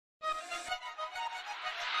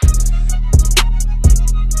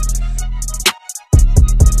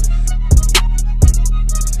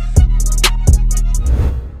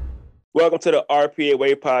Welcome to the RPA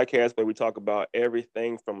Way podcast, where we talk about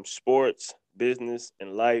everything from sports, business,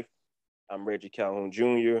 and life. I'm Reggie Calhoun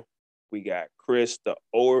Jr. We got Chris, the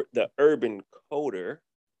urban coder,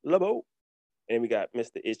 Lebo, and we got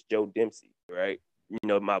Mr. It's Joe Dempsey, right? You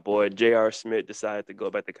know, my boy J.R. Smith decided to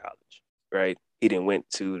go back to college, right? He then went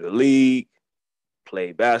to the league,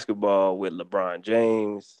 played basketball with LeBron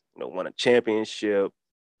James, won a championship.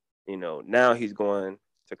 Now he's going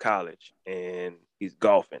to college and he's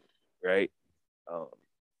golfing, right?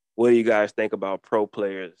 What do you guys think about pro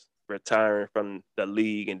players retiring from the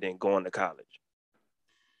league and then going to college?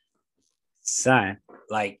 Son,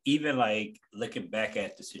 even looking back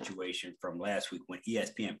at the situation from last week when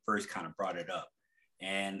ESPN first kind of brought it up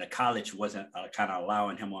and the college wasn't kind of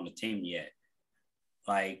allowing him on the team yet.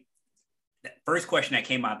 The first question that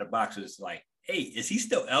came out of the box was like, hey, is he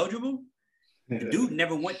still eligible? The dude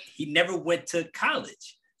never went to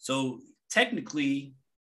college. So technically,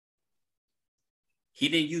 he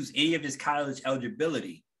didn't use any of his college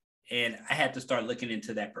eligibility. And I had to start looking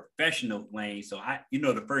into that professional lane. So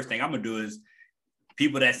the first thing I'm gonna do is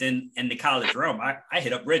people that's in the college realm. I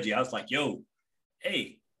hit up Reggie. I was like, yo,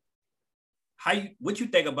 hey, what you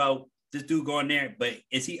think about this dude going there? But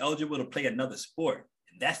is he eligible to play another sport?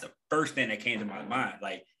 And that's the first thing that came to my mind.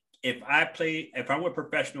 If I were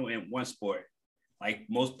professional in one sport, like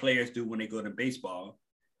most players do when they go to baseball,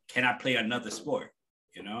 can I play another sport?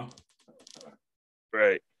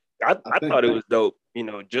 Right. I thought it was dope,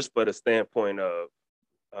 just for the standpoint of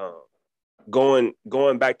going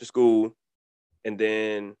back to school and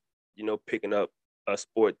then, picking up a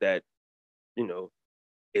sport that,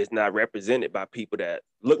 is not represented by people that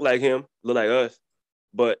look like him, look like us,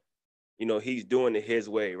 but, he's doing it his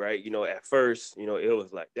way, right? At first, it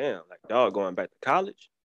was like, damn, dog going back to college,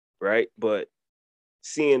 right? But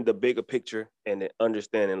seeing the bigger picture and then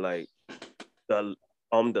understanding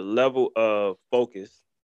the level of focus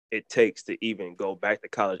it takes to even go back to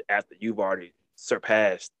college after you've already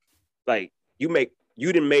surpassed, you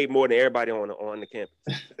done made more than everybody on the campus.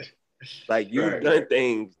 You've done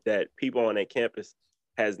things that people on that campus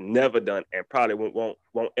has never done and probably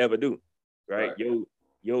won't ever do, right?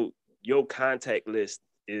 Your contact list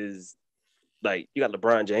is you got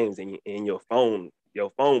LeBron James in your phone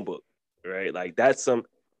book, right? That's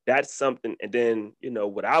something. And then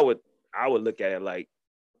what I would look at it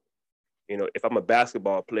if I'm a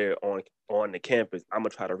basketball player on the campus, I'm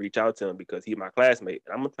gonna try to reach out to him because he's my classmate.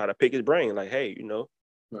 And I'm gonna try to pick his brain, hey,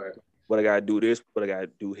 what I gotta do this, what I gotta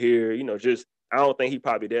do here. Just I don't think he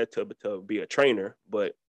probably there to be a trainer,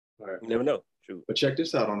 but you never know. True. But check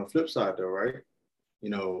this out on the flip side, though, right?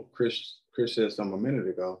 Chris said something a minute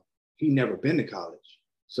ago. He never been to college,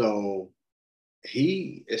 so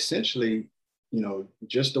he essentially,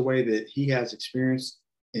 just the way that he has experience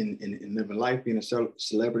in living life, being a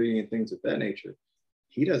celebrity and things of that nature,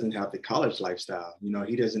 he doesn't have the college lifestyle.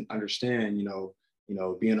 He doesn't understand,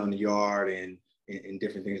 being on the yard and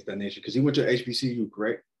different things of that nature. Because he went to HBCU,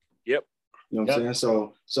 correct? Yep. You know what I'm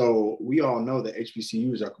saying? So we all know that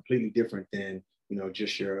HBCUs are completely different than,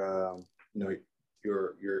 just your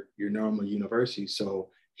normal university. So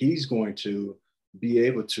he's going to be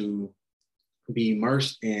able to be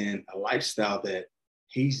immersed in a lifestyle that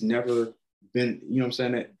he's never been,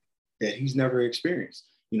 that he's never experienced.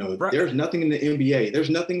 Right. There's nothing in the NBA. There's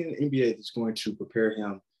nothing in the NBA that's going to prepare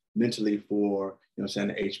him mentally for, the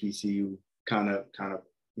HBCU kind of,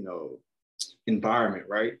 environment,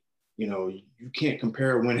 right? You can't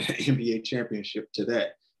compare winning an NBA championship to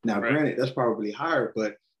that. Now, Granted, that's probably higher,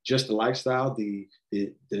 but just the lifestyle, the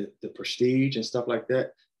prestige and stuff like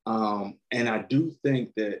that. And I do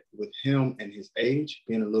think that with him and his age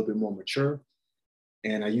being a little bit more mature,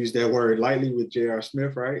 and I use that word lightly with J.R.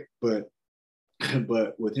 Smith, right? But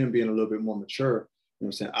with him being a little bit more mature,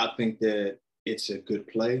 I think that it's a good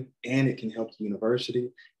play and it can help the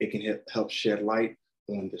university. It can help shed light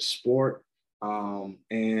on the sport.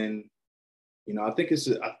 And I think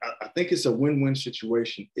it's a win-win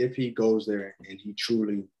situation if he goes there and he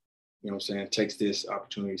truly, takes this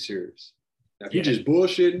opportunity serious. Now, if you're just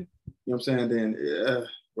bullshitting, then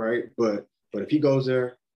right. But if he goes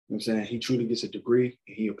there, he truly gets a degree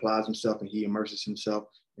and he applies himself and he immerses himself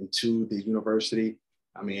into the university.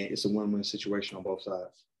 I mean, it's a win-win situation on both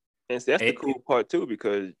sides. And so that's the cool part too,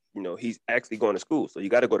 because, he's actually going to school. So you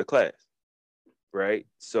got to go to class, right?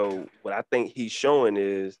 So what I think he's showing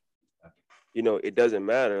is, it doesn't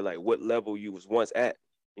matter what level you was once at.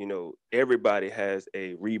 Everybody has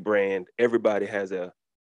a rebrand. Everybody has a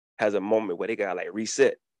moment where they got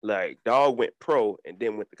reset. Dog went pro and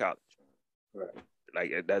then went to college. Right.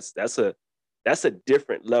 That's a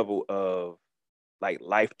different level of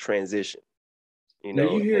life transition.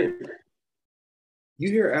 Now you you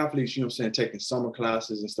hear athletes, you know what I'm saying, taking summer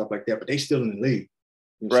classes and stuff like that, but they still in the league.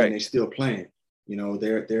 You know what I'm saying? They still playing. You know,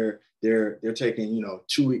 they're taking, you know,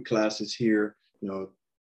 2-week classes here, you know,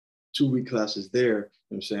 2-week classes there, you know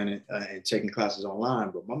what I'm saying, and taking classes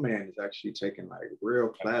online. But my man is actually taking like real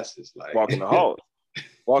classes, like walking the halls.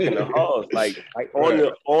 Walking the halls, like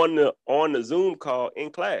on the Zoom call in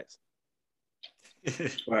class.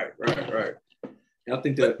 Right. And I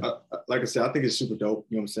think that, like I said, I think it's super dope.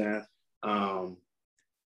 You know what I'm saying?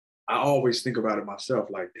 I always think about it myself,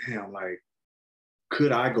 like, damn, like,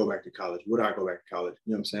 could I go back to college? Would I go back to college?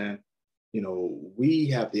 You know what I'm saying? You know, we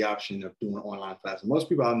have the option of doing online classes. Most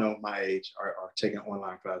people I know my age are taking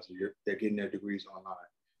online classes. They're getting their degrees online,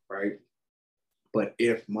 right? But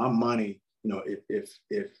if my money, you know, if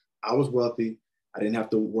I was wealthy, I didn't have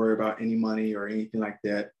to worry about any money or anything like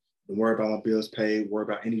that. Don't worry about my bills paid, worry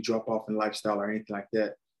about any drop off in lifestyle or anything like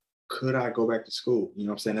that. Could I go back to school? You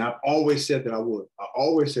know what I'm saying? I've always said that I would. I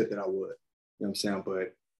always said that I would. You know what I'm saying?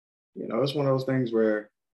 But, you know, it's one of those things where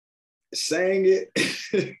saying it,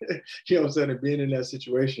 you know what I'm saying, and being in that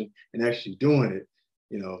situation and actually doing it,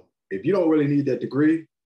 you know, if you don't really need that degree,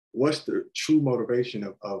 what's the true motivation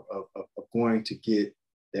of going to get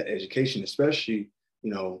that education, especially,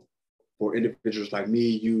 you know, for individuals like me,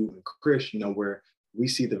 you, and Chris, you know, where we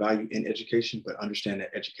see the value in education, but understand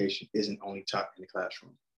that education isn't only taught in the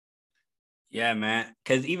classroom. Yeah, man.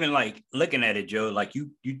 Because even like looking at it, Joe, like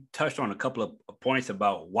you touched on a couple of points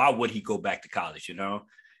about why would he go back to college, you know?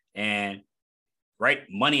 And right,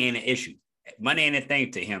 money ain't an issue. Money ain't a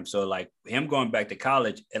thing to him. So like him going back to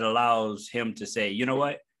college, it allows him to say, you know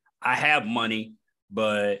what? I have money,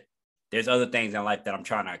 but there's other things in life that I'm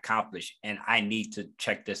trying to accomplish, and I need to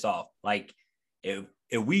check this off. Like if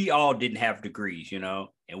we all didn't have degrees, you know,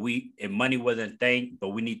 and money wasn't a thing, but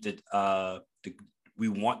we need to we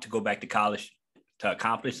want to go back to college to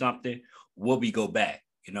accomplish something, will we go back,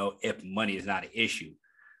 you know, if money is not an issue?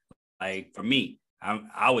 Like for me,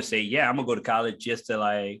 I would say, yeah, I'm gonna go to college just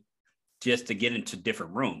to get into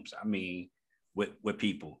different rooms. I mean, with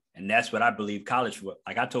people. And that's what I believe college was.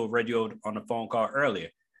 Like I told Reggie on the phone call earlier,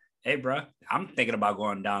 hey, bro, I'm thinking about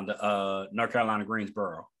going down to North Carolina,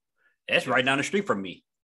 Greensboro. That's right down the street from me.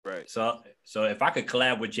 Right. So if I could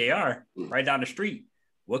collab with JR right down the street,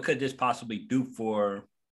 what could this possibly do for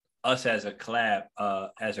us as a collab,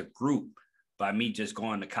 as a group, by me just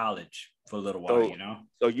going to college for a little while, you know?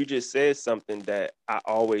 So you just said something that I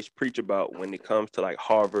always preach about when it comes to like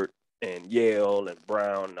Harvard and Yale and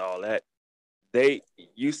Brown and all that.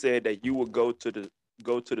 You said that you would go to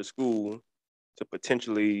the school to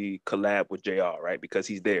potentially collab with JR, right? Because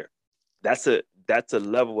he's there. That's a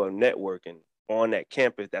level of networking on that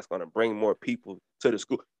campus that's going to bring more people to the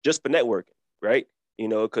school just for networking, right? You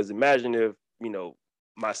know, because imagine if, you know,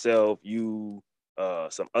 myself, you,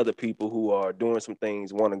 some other people who are doing some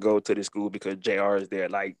things want to go to the school because JR is there.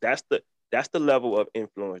 Like that's the level of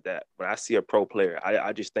influence that when I see a pro player,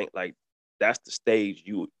 I just think like that's the stage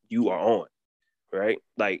you are on, right?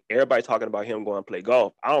 Like everybody talking about him going to play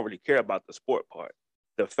golf. I don't really care about the sport part.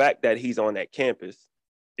 The fact that he's on that campus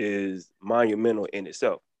is monumental in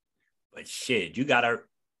itself. But shit, you gotta,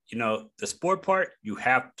 you know, the sport part you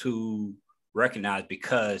have to recognize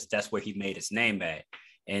because that's where he made his name at.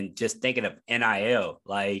 And just thinking of NIL,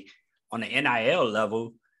 like on the NIL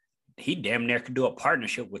level, he damn near could do a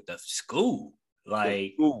partnership with the school.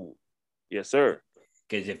 Like, ooh, yes, sir.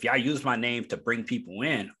 Because if y'all use my name to bring people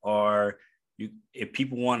in, or if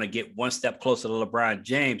people want to get one step closer to LeBron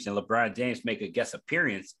James and LeBron James make a guest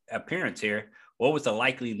appearance here, what was the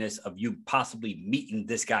likeliness of you possibly meeting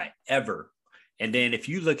this guy ever? And then if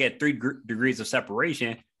you look at 3 degrees of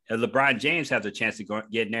separation, if LeBron James has a chance to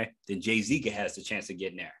get in there, then Jay-Z has the chance to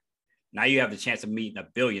get in there. Now you have the chance of meeting a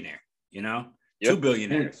billionaire, you know, yep. 2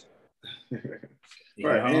 billionaires.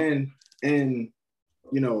 Right. And,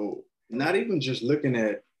 you know, not even just looking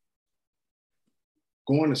at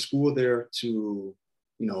going to school there to,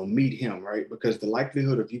 you know, meet him, right? Because the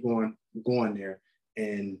likelihood of you going there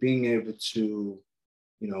and being able to,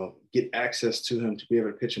 you know, get access to him to be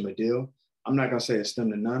able to pitch him a deal, I'm not going to say it's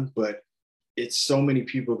slim to none, but it's so many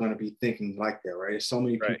people going to be thinking like that, right? It's so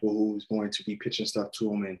many people who's going to be pitching stuff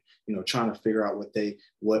to him and, you know, trying to figure out what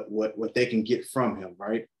they can get from him,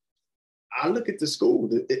 right? I look at the school.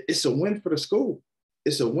 It's a win for the school.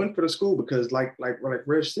 It's a win for the school because like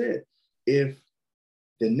Reg said, if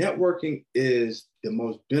the networking is the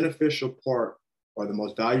most beneficial part or the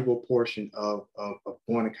most valuable portion of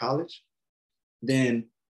going to college, then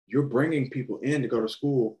you're bringing people in to go to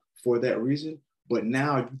school for that reason. But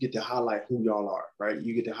now you get to highlight who y'all are, right?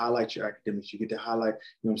 You get to highlight your academics. You get to highlight,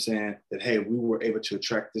 you know what I'm saying, that, hey, we were able to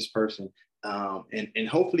attract this person And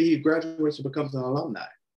hopefully he graduates and becomes an alumni,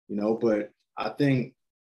 you know. But I think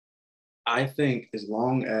as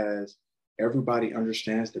long as everybody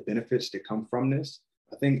understands the benefits that come from this,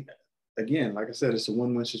 I think, again, like I said, it's a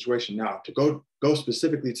win-win situation. Now, to go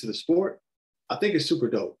specifically to the sport, I think it's super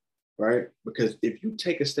dope, right? Because if you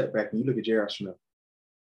take a step back and you look at J.R. Smith,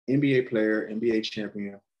 NBA player, NBA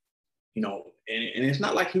champion, you know, and it's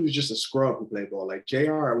not like he was just a scrub who played ball. Like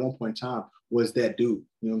JR at one point in time was that dude,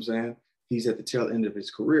 you know what I'm saying? He's at the tail end of his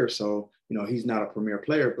career. So, you know, he's not a premier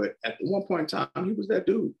player, but at one point in time, he was that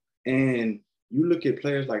dude. And you look at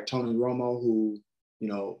players like Tony Romo, who, you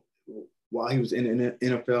know, while he was in the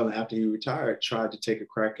NFL and after he retired, tried to take a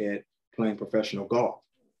crack at playing professional golf.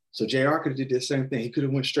 So JR could have did the same thing. He could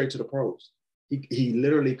have went straight to the pros. He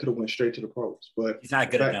literally could have went straight to the pros, but he's not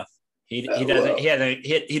good enough. He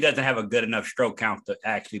doesn't have a good enough stroke count to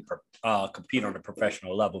actually compete on a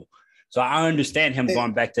professional level. So I understand him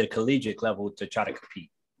going back to the collegiate level to try to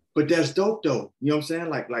compete. But that's dope though. You know what I'm saying?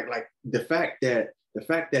 Like the fact that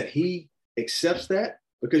he accepts that,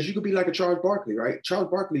 because you could be like a Charles Barkley, right?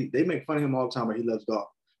 Charles Barkley, they make fun of him all the time, but he loves golf.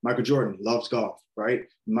 Michael Jordan loves golf, right?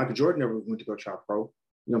 Michael Jordan never went to go try pro.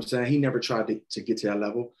 You know what I'm saying? He never tried to get to that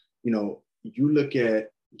level. You know, you look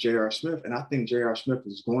at J.R. Smith, and I think J.R. Smith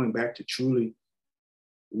is going back to truly,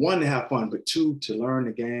 one, to have fun, but two, to learn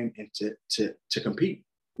the game and to compete.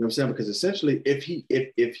 You know what I'm saying? Because essentially, if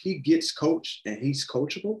he gets coached and he's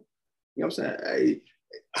coachable, you know what I'm saying? Hey,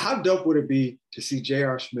 how dope would it be to see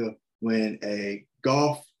J.R. Smith win a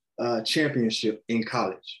golf championship in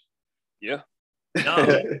college? Yeah.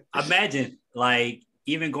 No, imagine, like,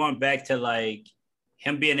 even going back to like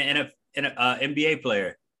him being an NBA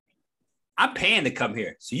player. I'm paying to come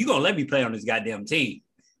here. So you're going to let me play on this goddamn team.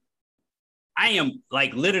 I am,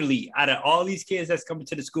 like, literally, out of all these kids that's coming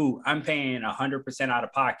to the school, I'm paying 100% out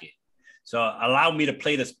of pocket. So allow me to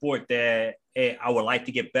play the sport that I would like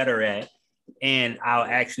to get better at. And I'll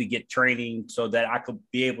actually get training so that I could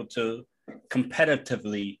be able to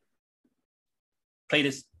competitively play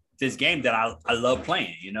this game that I love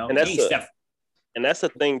playing, you know? And that's a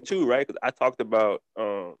thing too, right? Because I talked about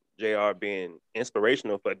JR being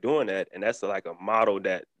inspirational for doing that, and that's like a model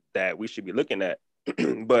that we should be looking at.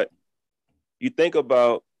 But you think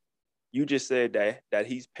about, you just said that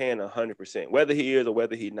he's paying 100%, whether he is or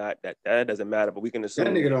whether he's not. That doesn't matter. But we can assume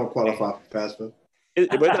that nigga don't qualify for FAFSA.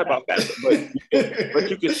 It's not about FAFSA,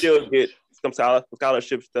 but you can still get some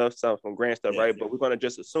scholarship stuff, some grant stuff, right? But we're gonna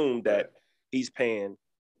just assume that he's paying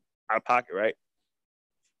out of pocket, right?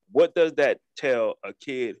 What does that tell a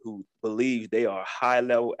kid who believes they are a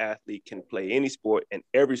high-level athlete, can play any sport, and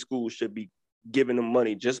every school should be giving them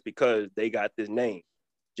money just because they got this name?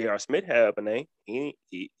 J.R. Smith have a name. He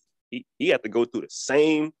have to go through the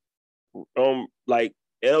same like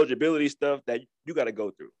eligibility stuff that you got to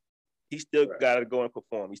go through. He still got to go and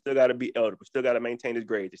perform. He still got to be eligible. Still got to maintain his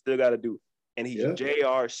grades. He still got to do. And he's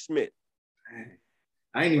J.R. Smith.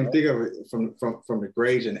 I didn't even think of it from the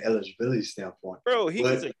grades and eligibility standpoint. Bro, he's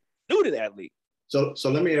a student athlete. So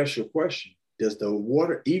let me ask you a question. Does the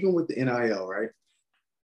water, even with the NIL, right?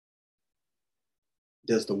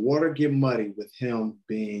 Does the water get muddy with him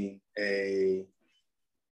being being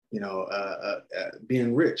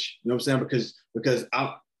rich? You know what I'm saying? Because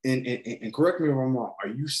I'm, and correct me if I'm wrong, are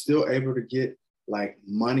you still able to get like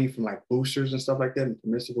money from like boosters and stuff like that and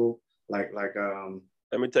permissible like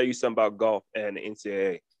Let me tell you something about golf and the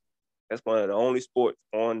NCAA. That's one of the only sports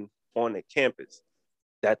on the campus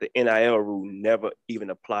that the NIL rule never even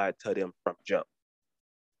applied to them from jump.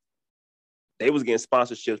 They was getting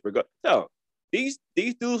sponsorships. No, these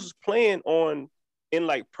dudes was playing in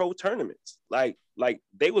like pro tournaments. Like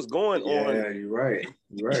they was going on. Yeah, you're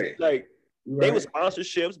right. Like they was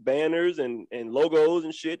sponsorships, banners, and logos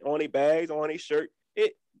and shit on their bags, on their shirt.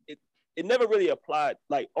 It never really applied.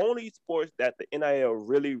 Like, only sports that the NIL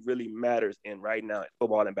really, really matters in right now is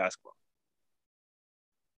football and basketball.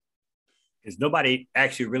 Because nobody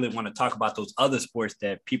actually really want to talk about those other sports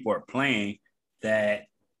that people are playing that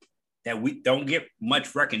we don't get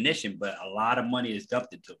much recognition, but a lot of money is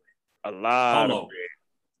dumped into it. A lot Polo,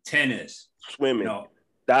 tennis, swimming,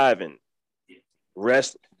 diving,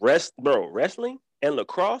 wrestling and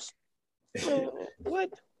lacrosse. Man, what?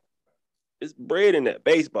 It's bread in that.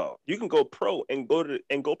 Baseball. You can go pro and go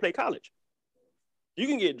play college. You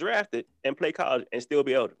can get drafted and play college and still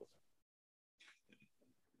be eligible.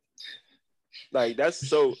 Like, that's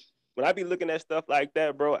so. When I be looking at stuff like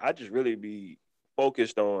that, bro, I just really be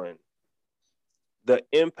focused on the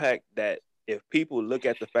impact that if people look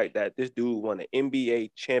at the fact that this dude won an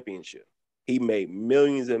NBA championship, he made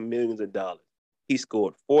millions and millions of dollars. He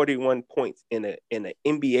scored 41 points in an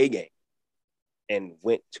NBA game. and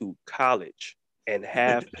went to college and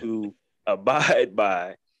have to abide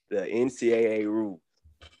by the NCAA rules.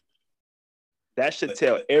 That should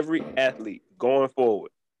tell every athlete going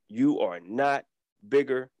forward, you are not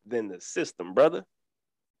bigger than the system, brother.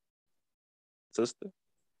 Sister.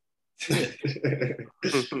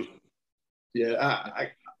 Yeah,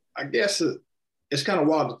 I guess it's kind of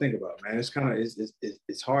wild to think about, man.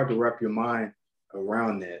 It's hard to wrap your mind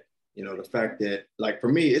around that. You know, the fact that, like, for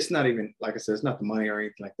me, it's not even, like I said, it's not the money or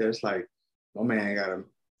anything like that. It's like, my man got to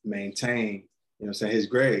maintain, you know what I'm saying, his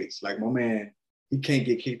grades. Like, my man, he can't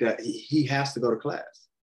get kicked out. He has to go to class.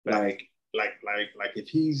 Like if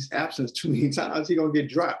he's absent too many times, he's going to get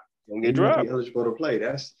dropped. He won't be eligible to play.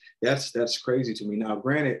 That's crazy to me. Now,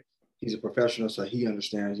 granted, he's a professional, so he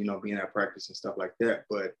understands, you know, being at practice and stuff like that.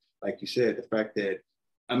 But like you said, the fact that,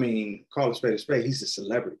 I mean, call a spade, he's a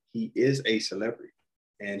celebrity. He is a celebrity.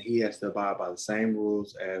 And he has to abide by the same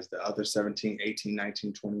rules as the other 17, 18,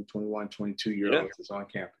 19, 20, 21, 22-year-olds that's on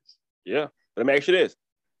campus. Yeah. Let me ask you this.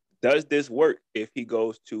 Does this work if he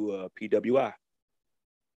goes to PWI?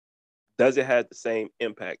 Does it have the same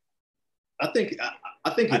impact? I think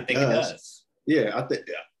it does. Yeah,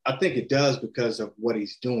 I think it does because of what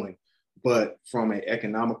he's doing. But from an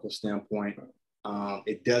economical standpoint,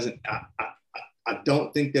 it doesn't. I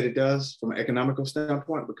don't think that it does from an economical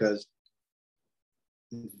standpoint, because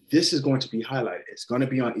this is going to be highlighted. It's going to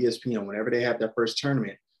be on ESPN whenever they have their first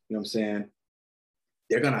tournament. You know what I'm saying?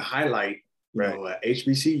 They're going to highlight, you know,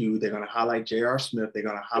 HBCU. They're going to highlight J.R. Smith. They're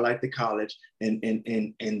going to highlight the college, and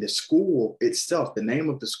the school itself. The name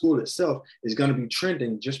of the school itself is going to be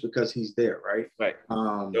trending just because he's there, right? Right.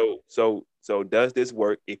 So does this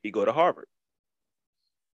work if you go to Harvard?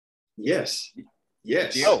 Yes.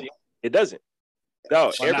 No, it doesn't.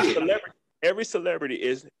 No, every celebrity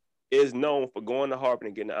is known for going to Harvard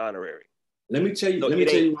and getting an honorary. Let me tell you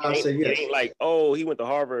why I say yes. It ain't like, oh, he went to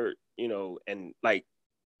Harvard, you know, and like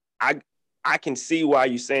I can see why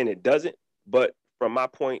you're saying it doesn't, but from my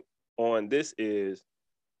point on this is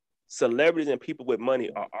celebrities and people with money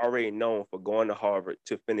are already known for going to Harvard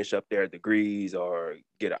to finish up their degrees or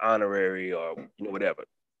get an honorary or, you know, whatever.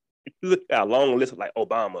 Look at a long list of like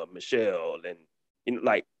Obama, Michelle, and, you know,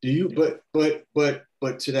 like. Do you, but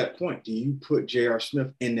to that point, do you put J.R.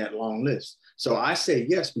 Smith in that long list? So I say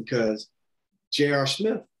yes, because J.R.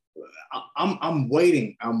 Smith, I'm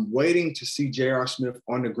waiting to see J.R. Smith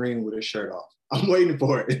on the green with his shirt off. I'm waiting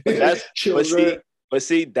for it. But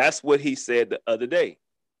see, that's what he said the other day.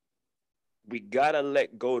 We gotta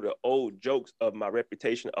let go the old jokes of my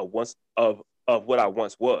reputation of what I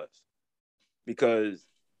once was, because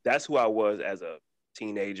that's who I was as a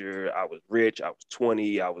teenager. I was rich. I was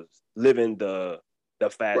 20. I was living the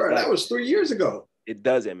fast life. That was 3 years ago. It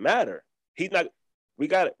doesn't matter. He's not. We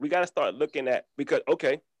got to start looking at, because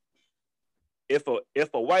okay, if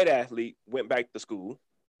a white athlete went back to school,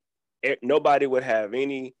 nobody would have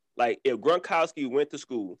any, like, if Gronkowski went to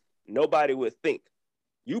school, nobody would think.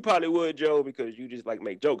 You probably would, Joe, because you just like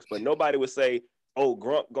make jokes, but nobody would say, oh,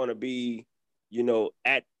 Gronk gonna be, you know,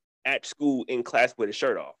 at school in class with his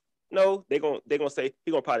shirt off. No, they're gonna say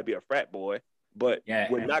he's gonna probably be a frat boy, but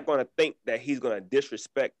we're not gonna think that he's gonna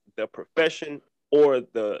disrespect the profession or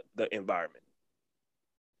the environment.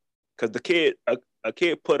 Because the kid, a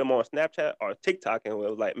kid put him on Snapchat or TikTok and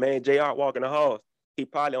was like, man, JR walking the halls, he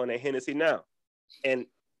probably on that Hennessy now. And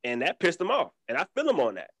that pissed him off. And I feel him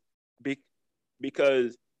on that.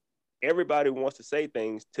 Because everybody wants to say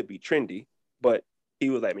things to be trendy, but he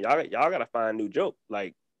was like, man, y'all gotta find new jokes.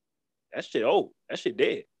 Like, that shit old. That shit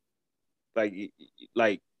dead.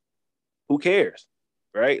 Like, who cares?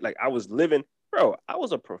 Right? Like, I was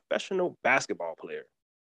a professional basketball player.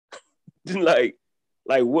 like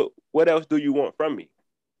what else do you want from me?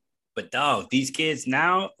 But dog, these kids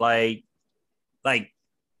now, like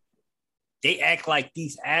they act like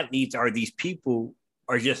these athletes or these people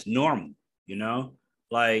are just normal, you know?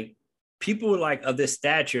 Like, people like of this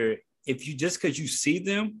stature, if you just because you see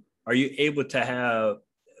them, are you able to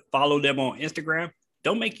follow them on Instagram?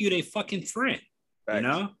 Don't make you their fucking friend. Right. You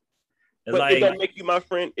know? But like, it don't make you my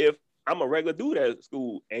friend if I'm a regular dude at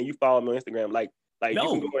school and you follow me on Instagram. Like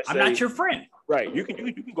no, you can go and say, I'm not your friend. Right. You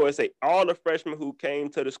can go and say all the freshmen who came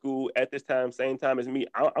to the school at this time, same time as me,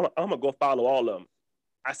 I'm gonna go follow all of them.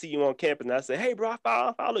 I see you on campus and I say, hey bro,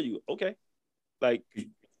 I follow you. Okay. Like,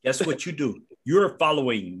 guess what you do? You're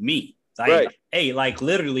following me. Like, right. Hey, like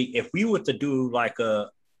literally, if we were to do like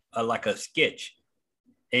a sketch,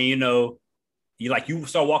 and you know, you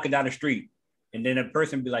start walking down the street, and then a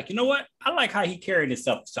person be like, you know what? I like how he carried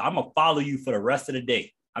himself, so I'm gonna follow you for the rest of the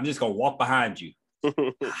day. I'm just gonna walk behind you.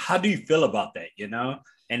 How do you feel about that? You know,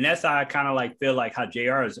 and that's how I kind of like feel like how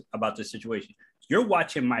JR is about this situation. you're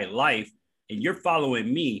watching my life and you're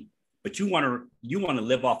following me, but you want to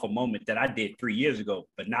live off a moment that I did 3 years ago,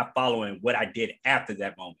 but not following what I did after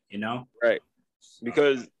that moment, you know? Right.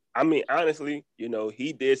 Because I mean, honestly, you know,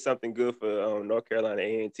 he did something good for North Carolina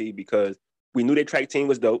A&T because we knew their track team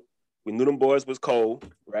was dope. We knew them boys was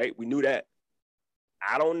cold, right? We knew that.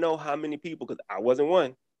 I don't know how many people, because I wasn't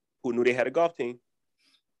one, who knew they had a golf team.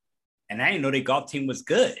 And I didn't know their golf team was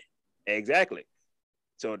good. Exactly.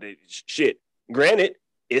 So the shit. Granted,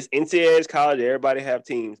 it's NCAA's college. Everybody have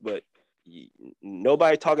teams, but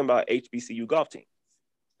nobody talking about HBCU golf team.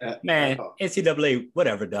 Man, NCAA,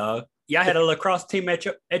 whatever, dog. Y'all had a lacrosse team at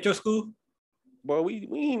your school? Boy, we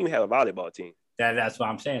didn't even have a volleyball team. That's what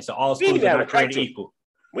I'm saying. So all schools are not created equal.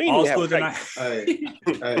 We didn't all even schools have are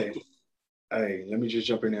not. Hey, let me just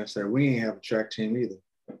jump in there and say we ain't have a track team either,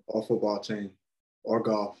 or football team, or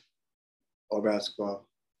golf, or basketball.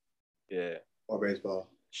 Yeah. Or baseball.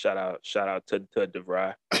 Shout out to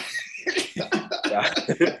DeVry.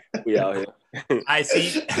 We out here. I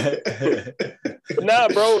see. Nah,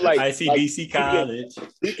 bro. Like I see DC College.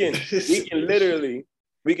 We can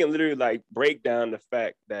literally like break down the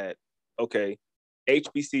fact that okay,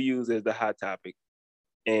 HBCUs is the hot topic,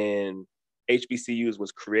 and HBCUs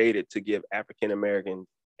was created to give African Americans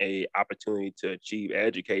a opportunity to achieve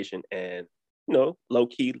education and low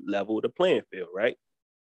key level the playing field, right?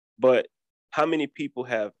 But how many people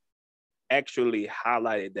have actually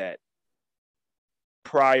highlighted that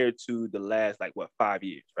prior to the last 5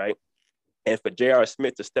 years, right? And for J.R.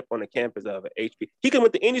 Smith to step on the campus of an HB, he could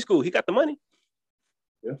went to any school. He got the money.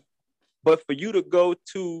 Yeah. But for you to go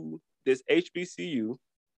to this HBCU,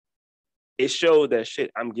 it showed that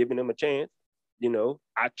shit. I'm giving them a chance.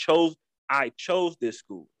 I chose this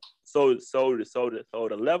school. So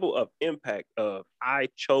the level of impact of I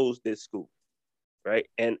chose this school, right?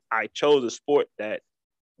 And I chose a sport that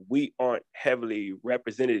we aren't heavily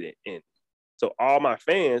represented in. So all my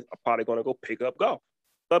fans are probably gonna go pick up golf.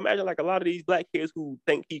 So imagine a lot of these black kids who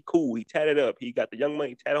think he cool, he tatted up, he got the Young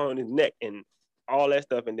Money tatted on his neck and all that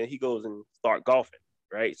stuff, and then he goes and start golfing,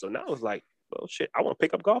 right? So now it's like, well, shit, I want to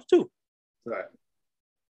pick up golf too. Right.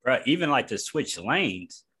 Right. Even to switch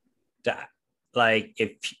lanes,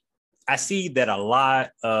 if I see that a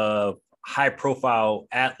lot of high profile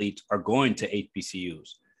athletes are going to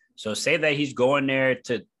HBCUs. So say that he's going there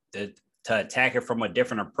to attack it from a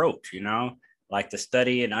different approach, to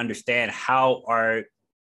study and understand how our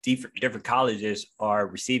different colleges are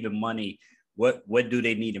receiving money. What do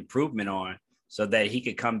they need improvement on so that he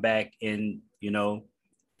could come back and,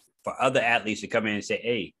 for other athletes to come in and say,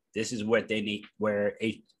 hey, this is what they need, where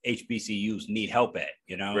HBCUs need help at,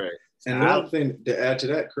 Right. And another thing to add to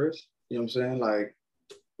that, Chris, you know what I'm saying?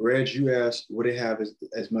 Reg, you asked, would it have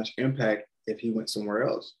as much impact if he went somewhere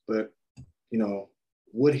else? But,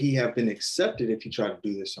 would he have been accepted if he tried to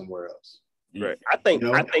do this somewhere else? Right. I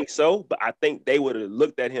think so, but I think they would have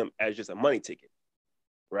looked at him as just a money ticket.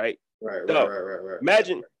 Right. Right.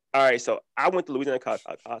 Imagine, all right, so I went to Louisiana College,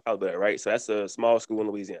 right? So that's a small school in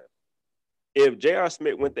Louisiana. If J.R.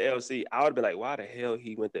 Smith went to LC, I would have been like, why the hell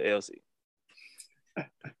he went to LC?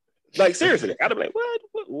 Seriously, I'd have been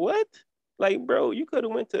like, what? Bro, you could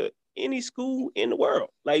have went to any school in the world.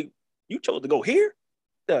 You chose to go here?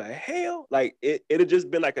 The hell? It'd have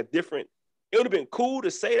just been a different, it would have been cool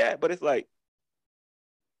to say that, but it's I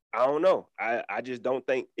don't know. I just don't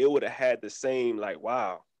think it would have had the same,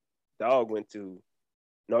 wow, dog went to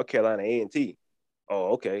North Carolina A&T.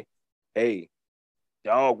 Oh, okay. Hey,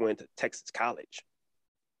 dog went to Texas College.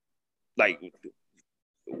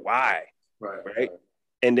 Why? Right?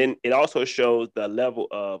 And then it also shows the level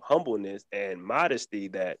of humbleness and modesty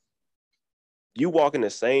that you walk in the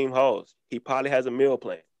same halls. He probably has a meal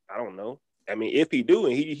plan. I don't know. I mean, if he do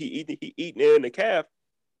and he eating there in the calf,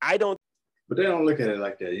 I don't. But they don't look at it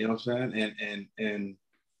like that. You know what I'm saying? And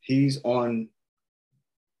he's on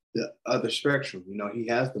the other spectrum. He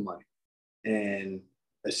has the money, and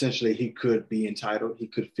essentially he could be entitled. He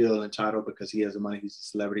could feel entitled because he has the money. He's a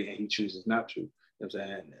celebrity, and he chooses not to. You know what I'm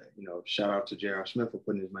saying? Shout out to J.R. Smith for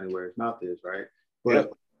putting his money where his mouth is, right?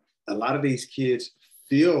 But a lot of these kids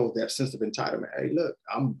feel that sense of entitlement. Hey, look,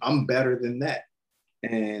 I'm better than that,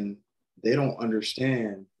 and they don't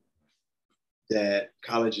understand that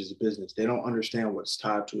college is a business. They don't understand what's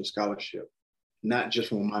tied to a scholarship, not just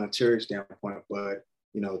from a monetary standpoint, but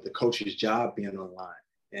the coach's job being online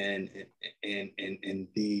and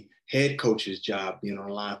the head coach's job being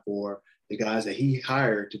online for the guys that he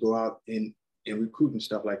hired to go out and recruit and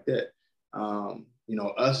stuff like that.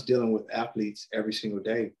 Us dealing with athletes every single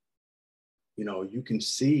day, you can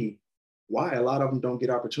see why a lot of them don't get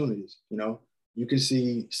opportunities. You can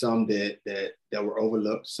see some that were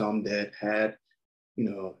overlooked, some that had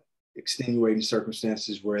extenuating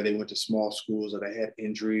circumstances where they went to small schools or they had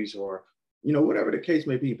injuries or, whatever the case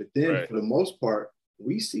may be. But then for the most part,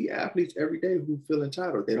 we see athletes every day who feel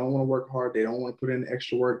entitled. They don't want to work hard. They don't want to put in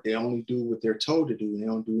extra work. They only do what they're told to do. And they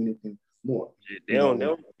don't do anything more. They don't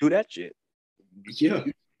do that shit. Yeah.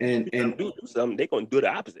 And do something, they're going to do the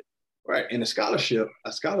opposite. Right. And a scholarship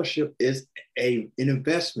is an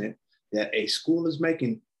investment that a school is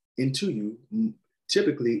making into you.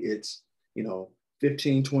 Typically it's, $15,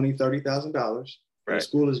 $20, $30,000 that a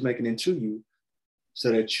school is making into you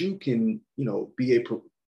so that you can, be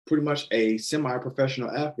pretty much a semi-professional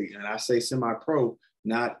athlete. And I say semi-pro,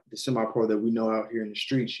 not the semi-pro that we know out here in the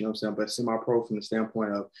streets, you know what I'm saying, but semi-pro from the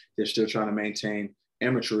standpoint of they're still trying to maintain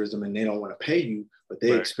amateurism and they don't want to pay you, but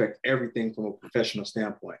they expect everything from a professional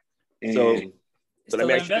standpoint. And so let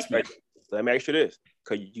me ask you this,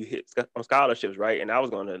 because you hit on scholarships, right? And I was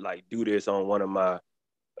going to do this on one of my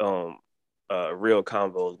real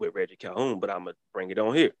convos with Reggie Calhoun, but I'm going to bring it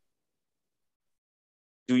on here.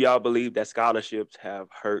 Do y'all believe that scholarships have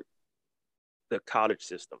hurt the college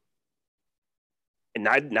system? And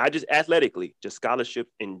not just athletically, just scholarships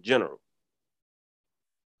in general.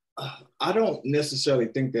 I don't necessarily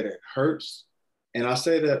think that it hurts. And I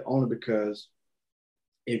say that only because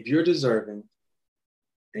if you're deserving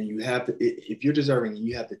and you have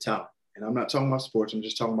the talent, and I'm not talking about sports, I'm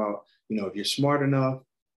just talking about, if you're smart enough,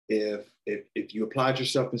 if you applied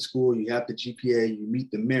yourself in school, you have the GPA, you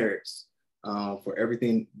meet the merits for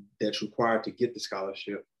everything that's required to get the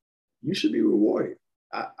scholarship, you should be rewarded.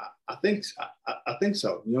 I think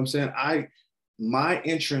so. You know what I'm saying? My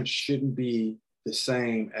entrance shouldn't be the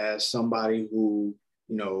same as somebody who,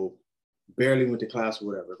 barely went to class or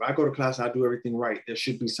whatever. If I go to class and I do everything right, there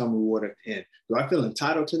should be some reward at the end. Do I feel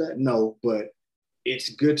entitled to that? No, but it's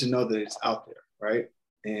good to know that it's out there, right?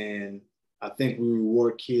 And I think we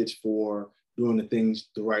reward kids for doing the things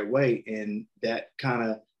the right way, and that kind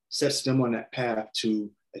of sets them on that path to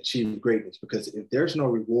achieve greatness. Because if there's no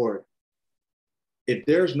reward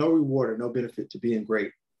or no benefit to being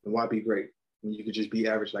great, then why be great when you could just be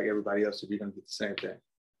average like everybody else if you're going to get the same thing?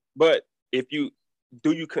 But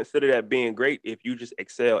do you consider that being great if you just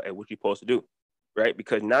excel at what you're supposed to do, right?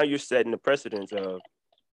 Because now you're setting the precedence of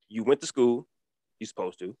you went to school, you're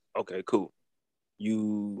supposed to, okay, cool.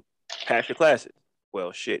 You pass your classes.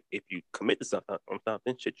 Well, shit, if you commit to something,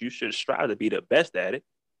 shit, you should strive to be the best at it.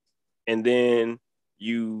 And then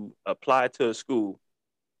you apply to a school,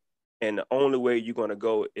 and the only way you're going to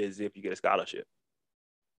go is if you get a scholarship.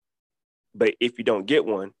 But if you don't get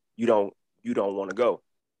one, you don't want to go.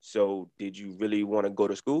 So did you really want to go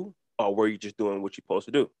to school, or were you just doing what you're supposed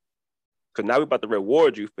to do? Because now we're about to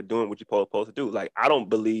reward you for doing what you're supposed to do. Like, I don't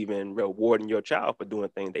believe in rewarding your child for doing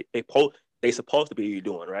things they supposed to be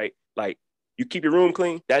doing, right? Like, you keep your room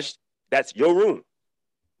clean, that's your room.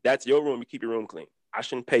 That's your room, you keep your room clean. I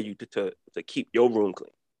shouldn't pay you to keep your room clean.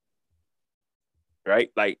 Right?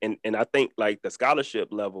 Like, and I think like the scholarship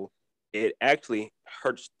level, it actually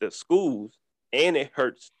hurts the schools and it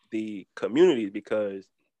hurts the communities because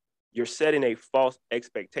you're setting a false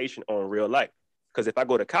expectation on real life. Because if I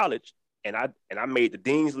go to college and I made the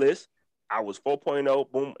dean's list, I was 4.0,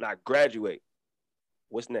 boom, and I graduate.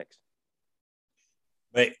 What's next?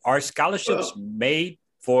 But are scholarships made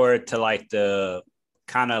for to like the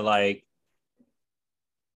kind of like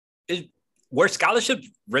were scholarships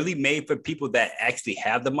really made for people that actually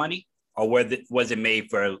have the money, or was it made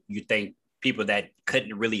for, you think, people that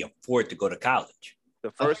couldn't really afford to go to college?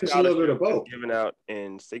 The first scholarship was given out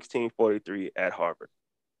in 1643 at Harvard.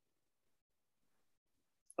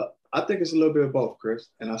 I think it's a little bit of both, Chris.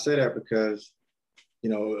 And I say that because,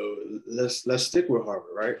 let's stick with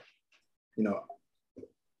Harvard, right?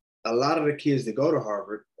 A lot of the kids that go to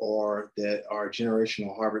Harvard or that are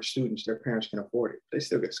generational Harvard students, their parents can afford it. They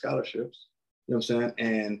still get scholarships. You know what I'm saying?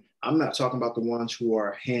 And I'm not talking about the ones who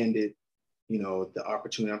are handed, the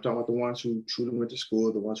opportunity. I'm talking about the ones who truly went to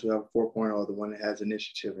school, the ones who have 4.0, the one that has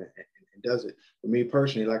initiative and does it. For me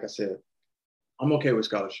personally, like I said, I'm okay with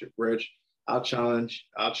scholarship. Reg, I'll challenge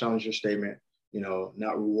your statement,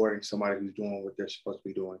 not rewarding somebody who's doing what they're supposed to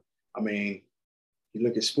be doing. I mean, you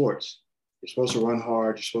look at sports, you're supposed to run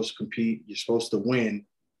hard, you're supposed to compete, you're supposed to win.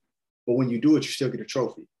 But when you do it, you still get a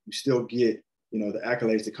trophy. You still get, the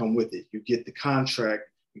accolades that come with it. You get the contract,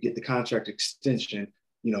 extension.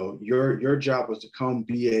 Your job was to come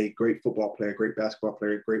be a great football player, great basketball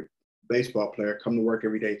player, great baseball player, come to work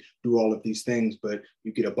every day, do all of these things, but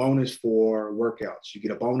you get a bonus for workouts. You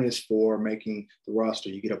get a bonus for making the roster.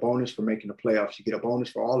 You get a bonus for making the playoffs. You get a bonus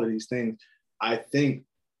for all of these things. I think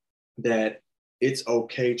that it's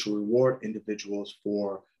okay to reward individuals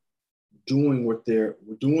for doing what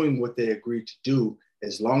they agreed to do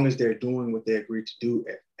as long as they're doing what they agreed to do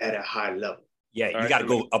at a high level. Yeah, you got to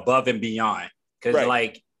go above and beyond. Because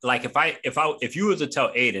like if you was to tell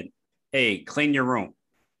Aiden, hey, clean your room,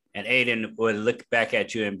 and Aiden would look back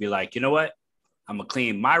at you and be like, you know what? I'm gonna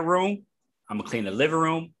clean my room. I'm gonna clean the living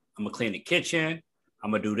room. I'm gonna clean the kitchen.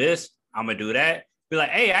 I'm gonna do this. I'm gonna do that. Be like,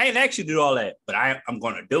 hey, I ain't actually do all that, but I'm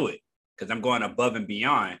gonna do it because I'm going above and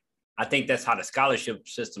beyond. I think that's how the scholarship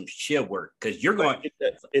system should work. Because you're going,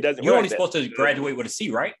 it doesn't. You're only supposed to graduate with a C,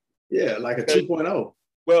 right? Yeah, like a 2.0.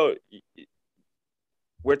 Well,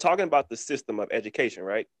 we're talking about the system of education,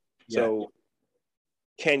 right? Yeah. So,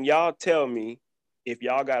 can y'all tell me if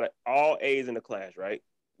y'all got all A's in the class, right?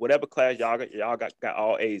 Whatever class y'all got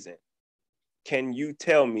all A's in. Can you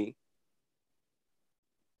tell me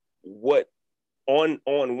what on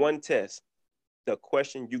one test the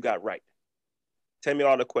question you got right? Tell me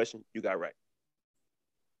all the questions you got right.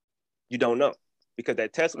 You don't know because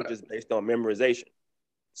that test was just based on memorization.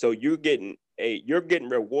 So you're getting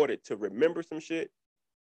rewarded to remember some shit,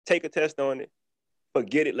 take a test on it,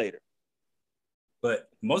 forget it later. But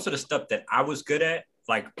most of the stuff that I was good at,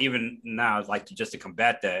 like even now, like just to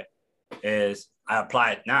combat that, is I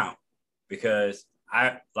apply it now because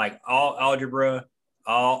I like all algebra,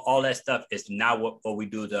 all that stuff is now what we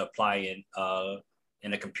do to apply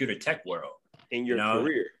in the computer tech world. In your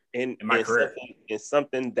career. In my career. In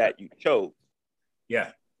something that you chose.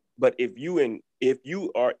 Yeah. But if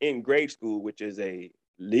you are in grade school, which is a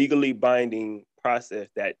legally binding process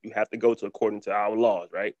that you have to go to according to our laws,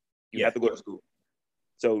 right? You have to go to school.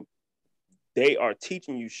 So they are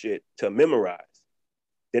teaching you shit to memorize.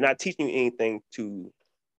 They're not teaching you anything to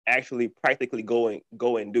actually practically go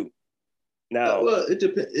and do. Now, well,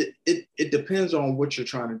 it depends on what you're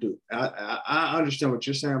trying to do. I understand what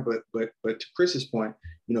you're saying, but to Chris's point,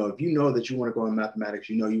 if you know that you want to go in mathematics,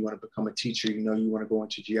 you want to become a teacher, you want to go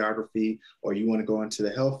into geography, or you want to go into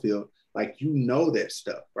the health field, like that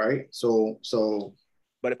stuff, right? So.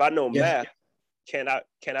 But if I know math, can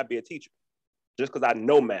I be a teacher? Just because I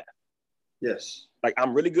know math. Yes. Like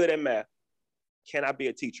I'm really good at math. Can I be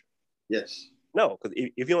a teacher? Yes. No, because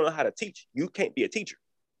if you don't know how to teach, you can't be a teacher.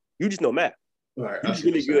 You just know math. Right,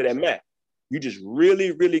 You're really good at math. You're just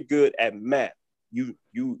really, really good at math. You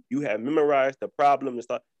have memorized the problem and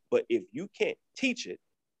stuff. But if you can't teach it,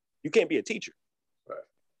 you can't be a teacher. Right.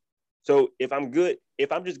 So if I'm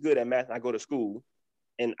just good at math and I go to school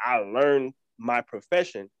and I learn my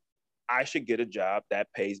profession, I should get a job that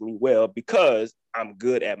pays me well because I'm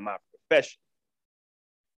good at my profession.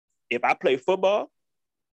 If I play football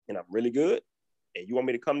and I'm really good and you want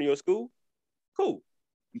me to come to your school, cool,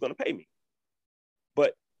 you're going to pay me.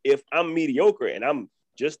 But if I'm mediocre and I'm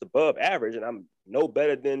just above average and I'm no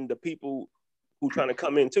better than the people who trying to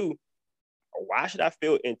come in too, why should I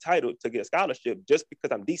feel entitled to get a scholarship just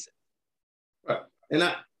because I'm decent? Right. And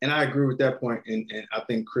I agree with that point. And I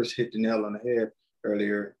think Chris hit the nail on the head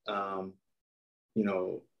earlier.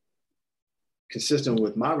 Consistent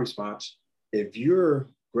with my response, if you're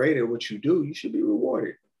great at what you do, you should be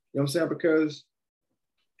rewarded. You know what I'm saying? Because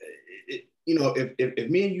if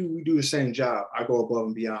me and you, we do the same job, I go above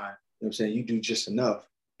and beyond, you know what I'm saying? You do just enough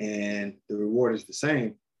and the reward is the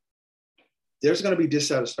same. There's going to be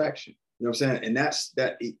dissatisfaction, you know what I'm saying? And that's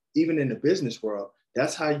even in the business world,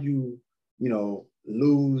 that's how you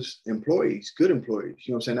lose employees, good employees,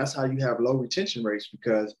 you know what I'm saying? That's how you have low retention rates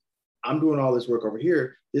because I'm doing all this work over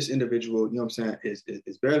here. This individual, you know what I'm saying,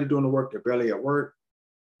 is barely doing the work. They're barely at work,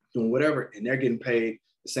 doing whatever, and they're getting paid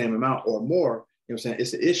the same amount or more. You know what I'm saying?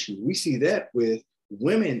 It's an issue. We see that with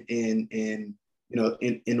women in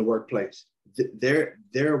the workplace. They're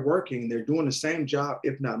working, they're doing the same job,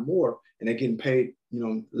 if not more, and they're getting paid,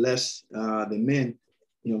 less than men,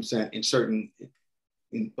 you know what I'm saying, in certain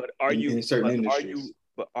industries.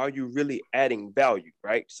 But are you really adding value,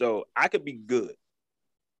 right? So I could be good.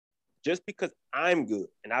 Just because I'm good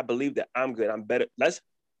and I believe that I'm good, I'm better.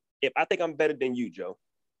 If I think I'm better than you, Joe,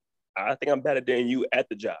 I think I'm better than you at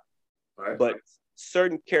the job. Right. But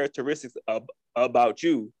certain characteristics about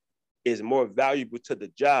you is more valuable to the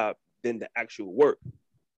job than the actual work.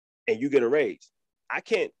 And you get a raise. I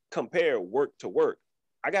can't compare work to work.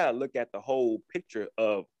 I got to look at the whole picture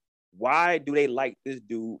of why do they like this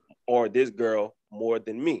dude or this girl more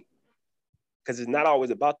than me? Because it's not always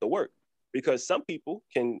about the work. Because some people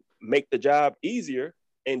can make the job easier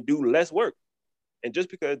and do less work. And just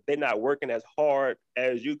because they're not working as hard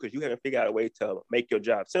as you, because you haven't figured out a way to make your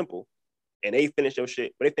job simple, and they finish your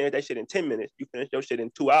shit, but they finish that shit in 10 minutes, you finish your shit in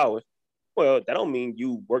 2 hours, well, that don't mean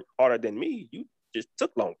you worked harder than me. You just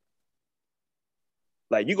took longer.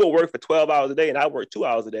 Like you go work for 12 hours a day and I work 2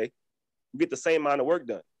 hours a day, you get the same amount of work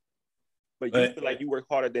done. But you feel like you work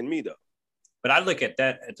harder than me though. But I look at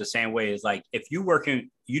that at the same way as like if you working,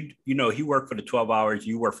 you know, he worked for the 12 hours,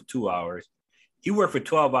 you work for 2 hours. He worked for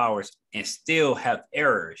 12 hours and still have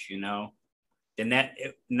errors, you know. Then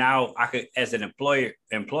now I could, as an employer,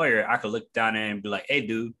 I could look down there and be like, hey,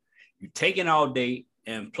 dude, you're taking all day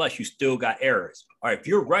and plus you still got errors. Or if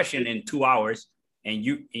you're rushing in 2 hours and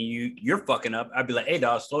you're fucking up, I'd be like, hey,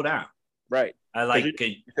 dog, slow down. Right. I like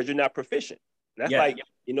because you're not proficient. That's yeah. like,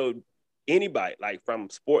 you know, anybody, like from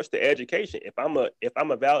sports to education. If I'm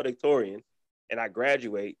a valedictorian and I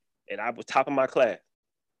graduate and I was top of my class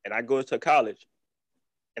and I go to college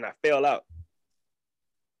and I fail out,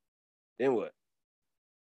 then what?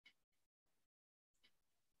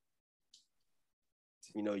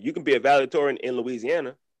 You know, you can be a valedictorian in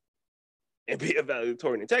Louisiana and be a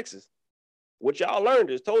valedictorian in Texas. What y'all learned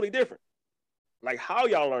is totally different. Like how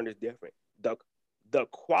y'all learned is different. The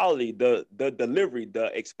quality, the delivery,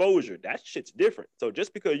 the exposure, that shit's different. So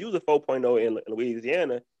just because you was a 4.0 in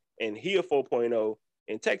Louisiana and he a 4.0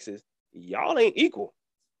 in Texas, y'all ain't equal.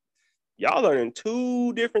 Y'all learning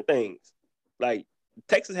two different things. Like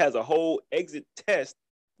Texas has a whole exit test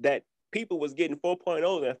that people was getting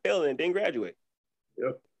 4.0 and failing and didn't graduate.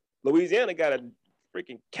 Yep. Louisiana got a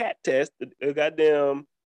freaking cat test, a goddamn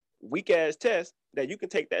weak ass test that you can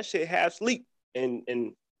take that shit half sleep and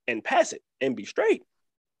pass it and be straight.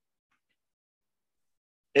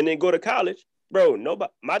 And then go to college. Bro,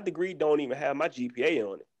 nobody, my degree don't even have my GPA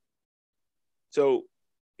on it. So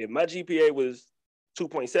if my GPA was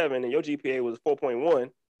 2.7 and your GPA was 4.1,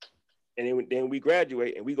 and then we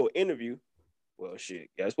graduate and we go interview, well, shit,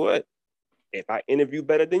 guess what? If I interview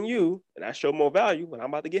better than you and I show more value, well, I'm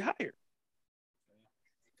about to get hired.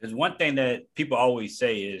 There's one thing that people always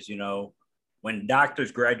say is, you know, when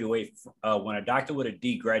doctors graduate, when a doctor with a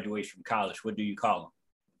D graduates from college, what do you call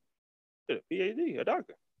them? A PhD, a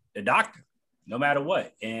doctor. The doctor, no matter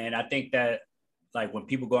what. And I think that, like, when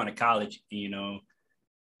people go into college, you know,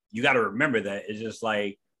 you got to remember that it's just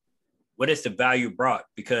like, what is the value brought?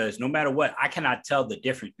 Because no matter what, I cannot tell the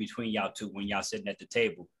difference between y'all two when y'all sitting at the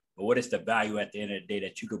table. But what is the value at the end of the day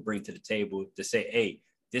that you could bring to the table to say, hey,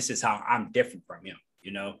 this is how I'm different from him.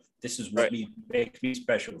 You know, this is what makes me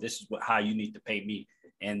special. This is how you need to pay me.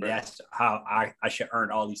 And that's how I should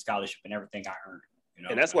earn all these scholarships and everything I earn. You know?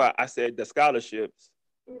 And that's why I said the scholarships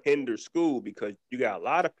hinder school, because you got a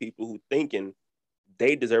lot of people who thinking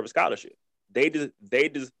they deserve a scholarship. They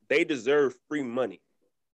deserve free money,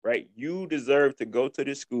 right? You deserve to go to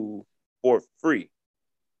this school for free.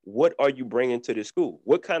 What are you bringing to this school?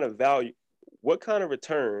 What kind of value, what kind of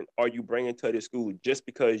return are you bringing to this school just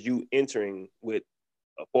because you entering with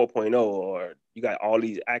a 4.0 or you got all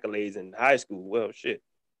these accolades in high school? Well, shit.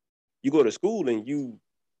 You go to school and you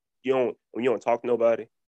don't talk to nobody,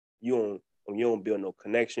 you don't build no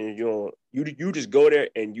connections, you just go there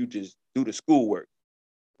and you just do the schoolwork.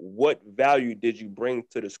 What value did you bring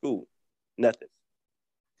to the school? Nothing.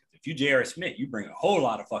 If you J.R. Smith, you bring a whole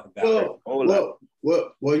lot of fucking value.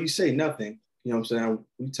 Well, you say nothing. You know what I'm saying?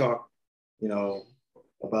 We talk, you know,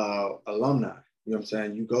 about alumni. You know what I'm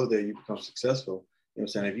saying? You go there, you become successful. You know what I'm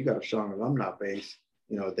saying? If you got a strong alumni base,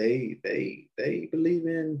 you know, they believe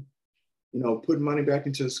in, you know, putting money back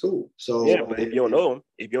into the school. So yeah, but if you don't know them,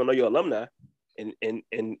 if you don't know your alumni, and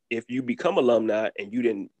if you become alumni and you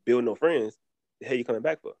didn't build no friends, the hell you coming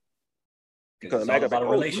back for? You coming back about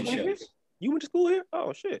relationships. You went to school here?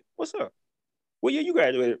 Oh shit, what's up? What year you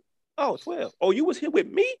graduated? Oh, 12. Oh, you was here with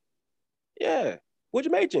me? Yeah.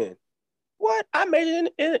 What'd you major in? What? I majored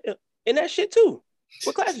in that shit too.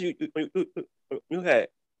 What classes you had?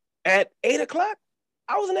 At 8 o'clock?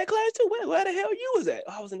 I was in that class too. Where the hell you was at?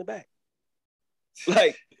 Oh, I was in the back.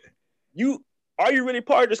 Like, are you really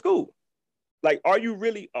part of the school? Like, are you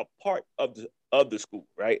really a part of the school,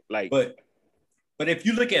 right? Like, but if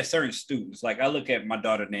you look at certain students, like I look at my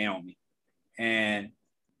daughter Naomi, and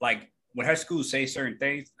like when her school say certain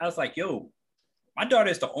things, I was like, yo, my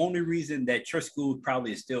daughter is the only reason that your school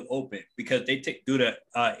probably is still open, because they do the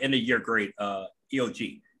end of year grade,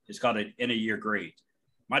 EOG. It's called an end of year grade.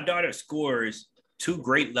 My daughter scores 2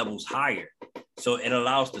 grade levels higher, so it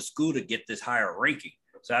allows the school to get this higher ranking.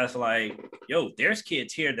 So I was like, yo, there's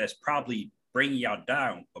kids here that's probably bringing y'all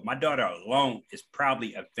down, but my daughter alone is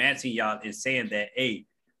probably advancing y'all and saying that, hey,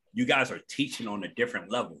 you guys are teaching on a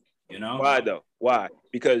different level. You know why though? Why?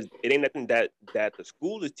 Because it ain't nothing that the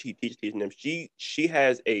school is teaching them. She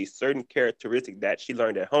has a certain characteristic that she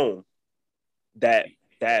learned at home that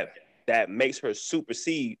makes her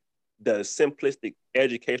supersede the simplistic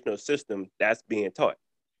educational system that's being taught.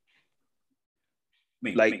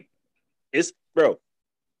 It's, bro,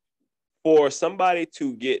 for somebody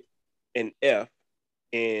to get an F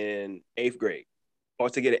in 8th grade or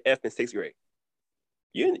to get an F in 6th grade,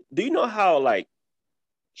 Do you know how like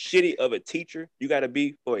shitty of a teacher you got to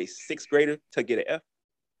be for a sixth grader to get an F?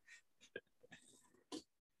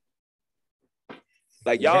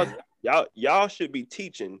 Like y'all should be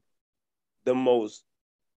teaching the most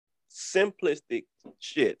simplistic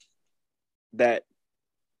shit that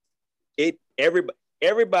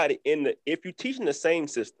everybody in the, if you're teaching the same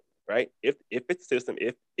system, right? If it's system,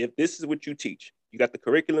 if this is what you teach, you got the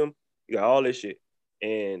curriculum, you got all this shit,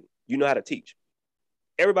 and you know how to teach.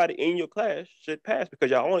 Everybody in your class should pass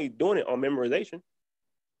because y'all only doing it on memorization.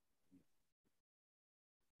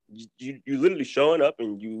 You literally showing up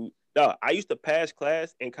and you. No, I used to pass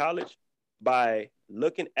class in college by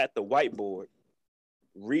looking at the whiteboard,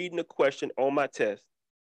 reading the question on my test,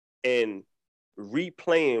 and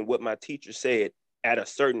replaying what my teacher said at a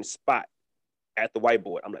certain spot at the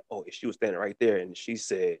whiteboard. I'm like, oh, she was standing right there, and she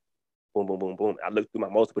said, boom, boom, boom, boom. I looked through my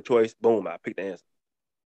multiple choice, boom, I picked the answer.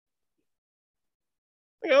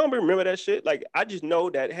 Like, I don't remember that shit. Like, I just know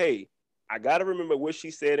that, hey, I gotta remember what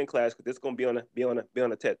she said in class because it's gonna be on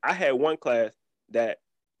a test. I had one class that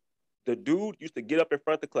the dude used to get up in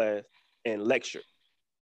front of the class and lecture.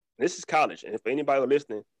 This is college, and if anybody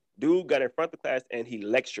listening, dude got in front of the class and he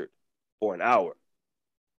lectured for an hour.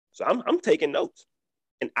 So I'm taking notes,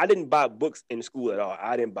 and I didn't buy books in school at all.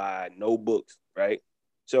 I didn't buy no books, right?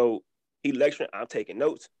 So he lecturing, I'm taking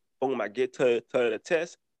notes. Boom, I get to the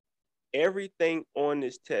test. Everything on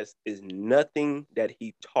this test is nothing that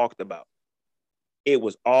he talked about. It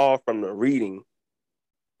was all from the reading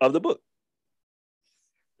of the book.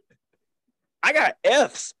 I got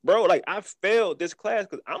F's, bro. Like, I failed this class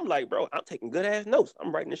because I'm like, bro, I'm taking good ass notes.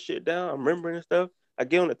 I'm writing this shit down. I'm remembering stuff. I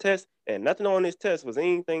get on the test, and nothing on this test was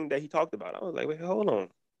anything that he talked about. I was like, wait, hold on.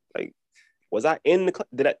 Like, was I in the class?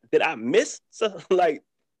 Did I miss something? Like,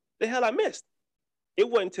 the hell I missed? It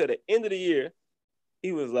wasn't until the end of the year.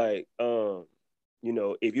 He was like,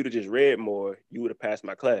 if you'd have just read more, you would have passed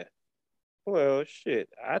my class. Well, shit,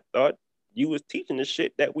 I thought you was teaching the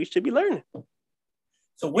shit that we should be learning.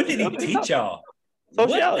 So what did he teach y'all?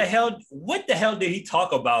 Sociology. What the hell did he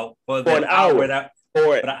talk about for an hour?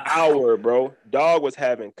 For an hour, bro. Dog was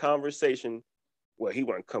having conversation. Well, he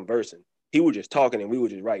wasn't conversing. He was just talking and we were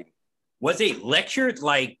just writing. Was it lectured,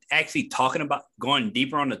 like actually talking about going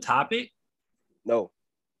deeper on the topic? No.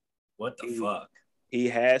 What the fuck? He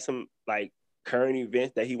had some like current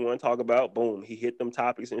events that he wanted to talk about. Boom, he hit them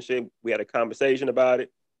topics and shit. We had a conversation about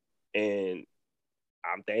it. And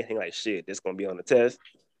I'm thinking like, shit, this gonna be on the test.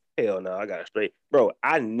 Hell no, I got it straight. Bro,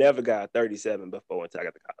 I never got a 37 before until I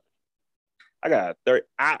got to college. I got a 30.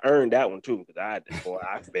 I earned that one too, because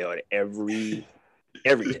I failed every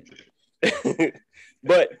test.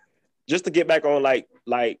 But just to get back on like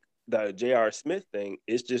the J.R. Smith thing,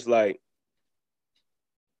 it's just like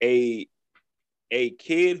a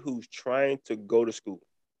kid who's trying to go to school.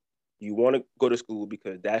 You want to go to school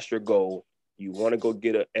because that's your goal. You want to go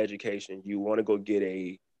get an education. You want to go get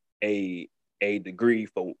a degree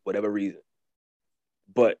for whatever reason.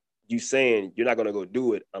 But you saying you're not going to go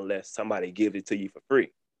do it unless somebody gives it to you for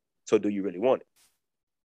free. So do you really want it?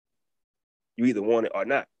 You either want it or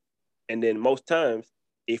not. And then most times,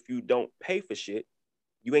 if you don't pay for shit,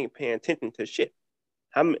 you ain't paying attention to shit.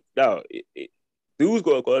 Dudes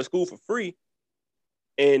go to school for free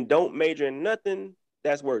and don't major in nothing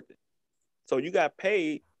that's worth it. So you got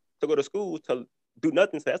paid to go to school to do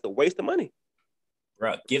nothing, so that's a waste of money.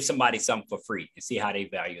 Bro, give somebody something for free and see how they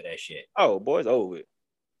value that shit. Oh, boy, it's over with.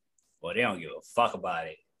 Well, they don't give a fuck about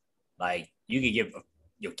it. Like, you can give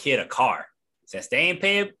your kid a car. Since they ain't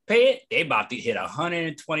pay it, they about to hit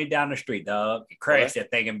 120 down the street, dog. And crash that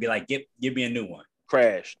thing and be like, give me a new one.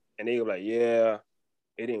 Crash. And they go like, yeah,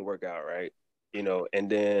 it didn't work out right. And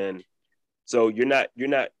then so you're not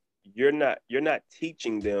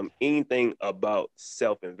teaching them anything about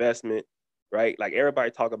self-investment, right? Like everybody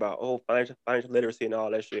talk about financial literacy and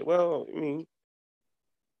all that shit. Well, I mean,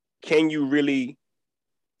 can you really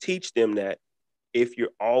teach them that if you're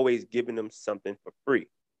always giving them something for free?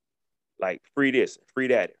 Like free this, free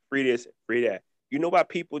that, free this, free that. You know why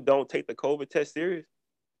people don't take the COVID test serious?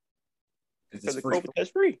 Because the COVID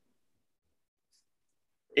test free.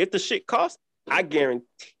 If the shit costs, I guarantee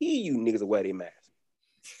you niggas will wear their mask.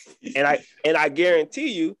 And I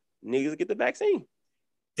guarantee you niggas get the vaccine.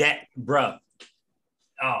 That, bro.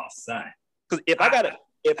 Oh, son. Because if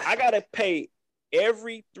I gotta pay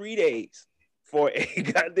every 3 days for a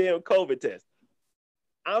goddamn COVID test,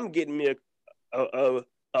 I'm getting me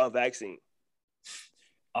a vaccine.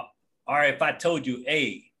 All right, if I told you,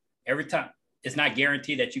 hey, every time, it's not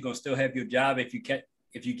guaranteed that you're gonna still have your job if you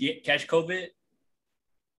catch COVID.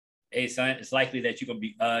 Hey, son, it's likely that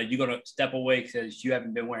you're gonna step away because you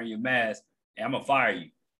haven't been wearing your mask. and I'm gonna fire you.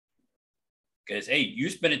 Because hey, you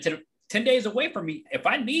spending 10 days away from me. If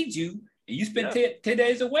I need you and you spend 10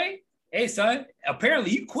 days away, hey son,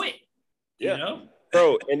 apparently you quit. You know?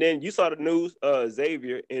 Bro, and then you saw the news,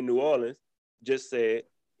 Xavier in New Orleans just said,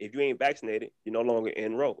 if you ain't vaccinated, you're no longer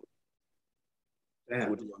enrolled.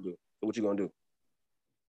 Damn. So what you gonna do?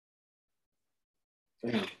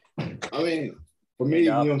 Damn. I mean, for me, you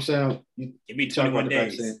know what I'm saying? Give me 21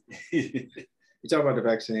 days. You talk about the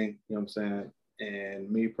vaccine, you know what I'm saying? And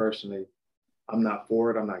me personally, I'm not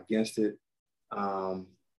for it. I'm not against it. I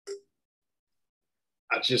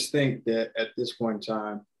just think that at this point in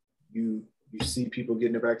time, you see people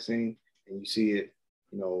getting the vaccine and you see it,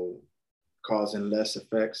 you know, causing less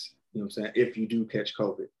effects, you know what I'm saying, if you do catch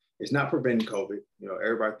COVID. It's not preventing COVID. You know,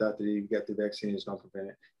 everybody thought that if you got the vaccine, it's going to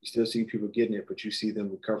prevent it. You still see people getting it, but you see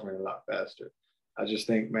them recovering a lot faster. I just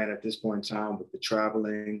think, man, at this point in time, with the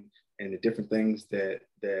traveling and the different things that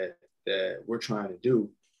we're trying to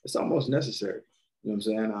do, it's almost necessary. You know what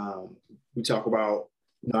I'm saying? We talk about,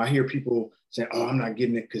 you know, I hear people saying, oh, I'm not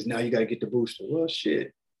getting it because now you got to get the booster. Well,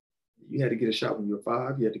 shit. You had to get a shot when you were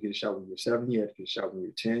 5. You had to get a shot when you were 7. You had to get a shot when you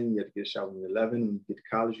were 10. You had to get a shot when you were 11. When you get to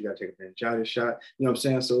college, you got to take a meningitis shot. You know what I'm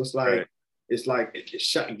saying? So it's like,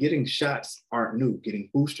 getting shots aren't new. Getting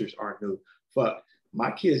boosters aren't new. Fuck, my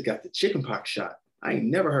kids got the chickenpox shot. I ain't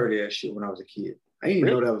never heard of that shit when I was a kid. I didn't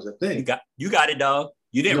even know that was a thing. You got it, dog.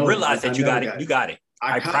 You didn't realize that you got it. You got it.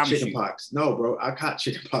 I caught chickenpox. No, bro, I caught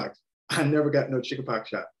chickenpox. I never got no chickenpox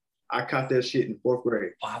shot. I caught that shit in 4th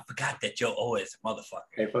grade. Oh, I forgot that you're always a motherfucker.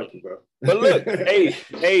 Hey, fuck you, bro. But look,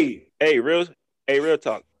 real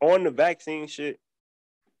talk. On the vaccine shit,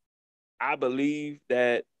 I believe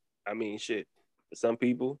that, I mean, shit, some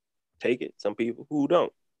people take it, some people who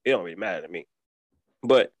don't. It don't really matter to me.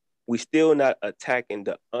 But we still not attacking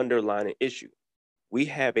the underlying issue. We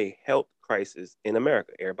have a health crisis in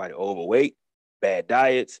America. Everybody overweight, bad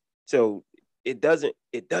diets. So it doesn't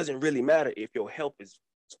really matter if your health is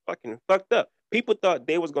fucking fucked up. People thought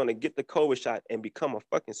they was gonna get the COVID shot and become a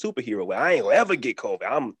fucking superhero. Well, I ain't gonna ever get COVID.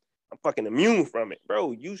 I'm fucking immune from it,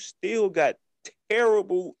 bro. You still got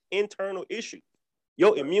terrible internal issues.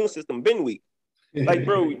 Your immune system been weak. Like,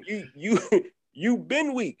 bro, you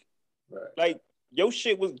been weak. Right. Like, your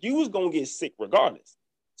shit you was gonna get sick regardless.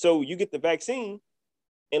 So you get the vaccine,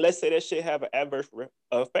 and let's say that shit have an adverse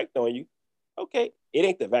effect on you. Okay, it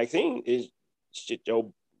ain't the vaccine. It's shit.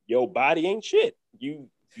 Your body ain't shit. You've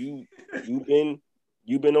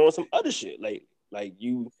been on some other shit lately. Like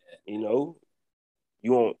you know,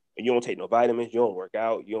 you don't take no vitamins, you don't work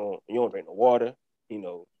out, you don't drink no water, you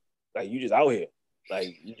know, like you just out here.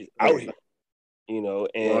 Like you just out here. You know,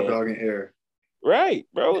 and raw dog in air. Right,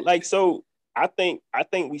 bro. Like, so I think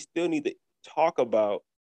we still need to talk about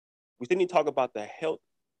the health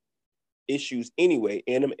issues anyway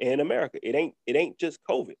in America. It ain't just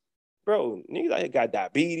COVID. Bro, niggas out here got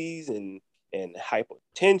diabetes and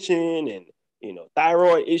hypertension and, you know,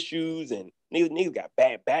 thyroid issues, and niggas got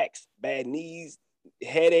bad backs, bad knees,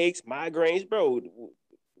 headaches, migraines, bro.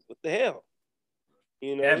 What the hell?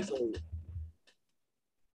 You know, yeah.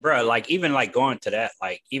 Bro, like even like going to that,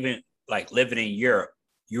 like even like living in Europe,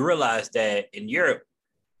 you realize that in Europe,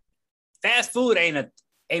 fast food ain't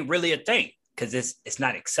really a thing because it's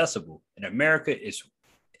not accessible. In America, it's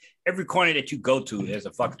every corner that you go to, there's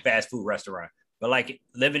a fucking fast food restaurant. But like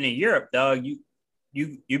living in Europe, dog,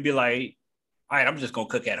 you'd be like, all right, I'm just gonna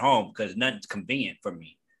cook at home because nothing's convenient for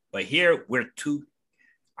me. But here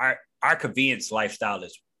our convenience lifestyle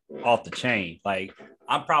is off the chain. Like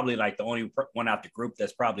I'm probably like the only one out the group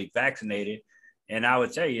that's probably vaccinated, and I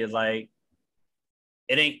would tell you like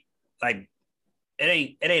it ain't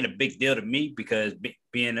a big deal to me because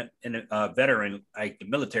being a veteran, like the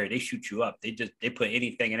military, they shoot you up. They put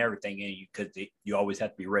anything and everything in you because you always have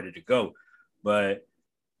to be ready to go. But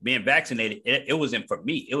being vaccinated, it wasn't for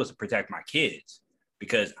me. It was to protect my kids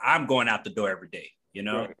because I'm going out the door every day, you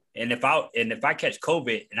know? Right. And if I catch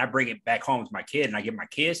COVID and I bring it back home to my kid and I get my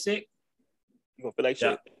kid sick, you're gonna feel like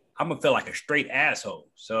shit. I'm gonna feel like a straight asshole.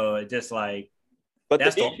 So it's just like, but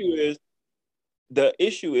the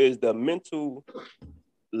issue is the mental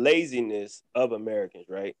laziness of Americans,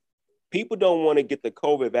 right? People don't want to get the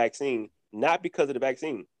COVID vaccine, not because of the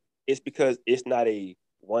vaccine. It's because it's not a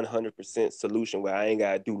 100% solution where I ain't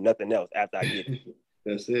got to do nothing else after I get it.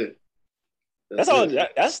 That's it. That's all.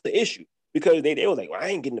 That's the issue. Because they was like, well, I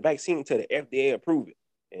ain't getting the vaccine until the FDA approve it.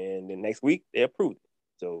 And then next week, they approved it.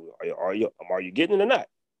 So are you getting it or not?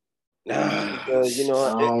 Nah, because, you know.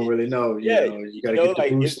 I don't really know. You got to get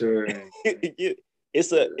the booster.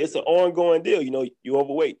 It's an ongoing deal. You know, you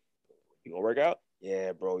overweight. You gonna work out?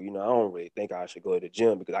 yeah, bro, I don't really think I should go to the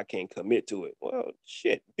gym because I can't commit to it. Well,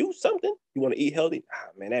 shit, do something. You want to eat healthy?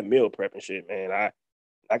 Man, that meal prep and shit, man.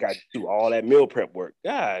 I got to do all that meal prep work.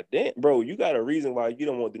 God damn, bro, you got a reason why you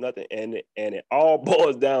don't want to do nothing. And it all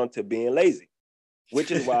boils down to being lazy,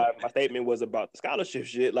 which is why my statement was about the scholarship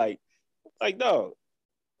shit. Like, dog,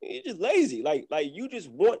 you're just lazy. Like you just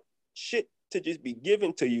want shit to just be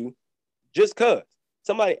given to you just cause.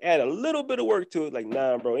 Somebody add a little bit of work to it. Like,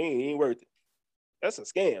 nah, bro, it ain't worth it. That's a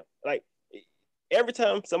scam. Like, every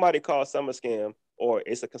time somebody calls something a scam or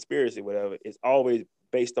it's a conspiracy, whatever, it's always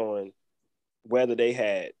based on whether they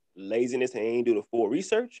had laziness and ain't do the full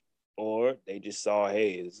research, or they just saw,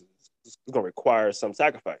 hey, it's gonna require some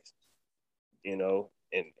sacrifice, and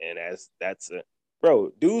that's a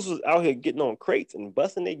bro. Dudes was out here getting on crates and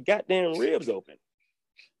busting their goddamn ribs open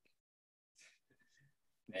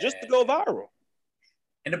just to go viral.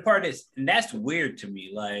 And the part is, and that's weird to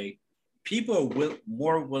me. Like, people are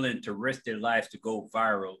more willing to risk their lives to go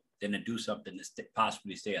viral than to do something to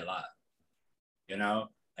possibly stay alive.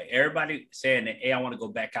 Like, everybody saying that, hey, I want to go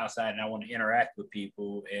back outside and I want to interact with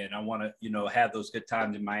people and I want to, have those good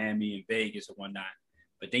times in Miami and Vegas and whatnot.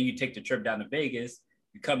 But then you take the trip down to Vegas,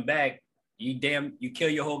 you come back, you kill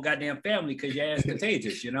your whole goddamn family because your ass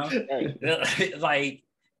contagious, like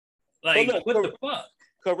look, what the fuck?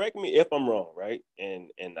 Correct me if I'm wrong, right? And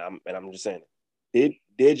I'm just saying,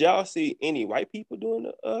 did y'all see any white people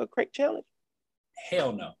doing the crate challenge?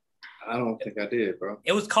 Hell no. I don't think I did, bro.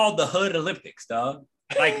 It was called the Hood Olympics, dog.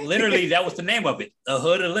 Like, literally, that was the name of it, the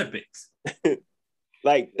Hood Olympics.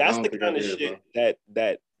 Like, that's the kind of shit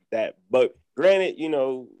that. But granted,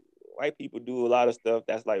 white people do a lot of stuff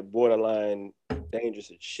that's like borderline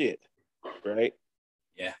dangerous as shit, right?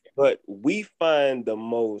 Yeah. But we find the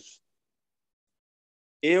most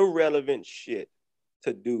irrelevant shit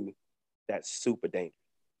to do that's super dangerous.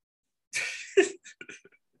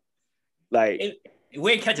 Like,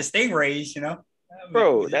 we ain't catch a stingray,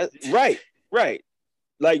 bro. That's right.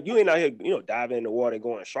 Like, you ain't out here, diving in the water and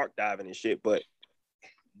going shark diving and shit. But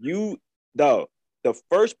the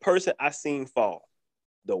first person I seen fall,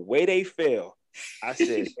 the way they fell, I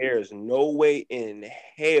said, there's no way in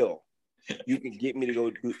hell you can get me to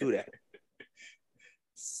go do that.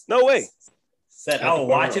 No way. Said I was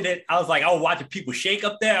watching it. I was watching people shake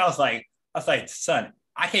up there. I was like, son,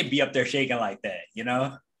 I can't be up there shaking like that,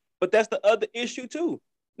 But that's the other issue too.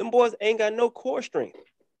 Them boys ain't got no core strength.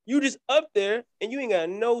 You just up there and you ain't got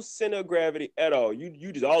no center of gravity at all.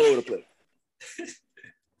 You just all over the place.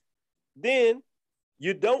 Then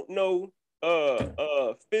you don't know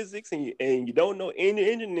physics and you don't know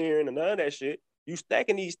any engineering and none of that shit. You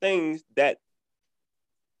stacking these things that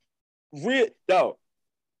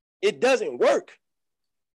it doesn't work.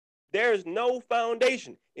 There's no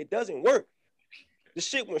foundation. It doesn't work. The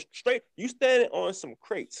shit went straight. You standing on some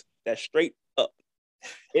crates that's straight up.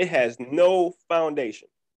 It has no foundation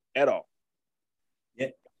at all. Yeah,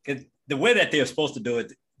 because the way that they're supposed to do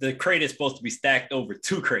it, the crate is supposed to be stacked over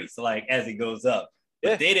two crates, like as it goes up.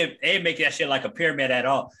 But they didn't make that shit like a pyramid at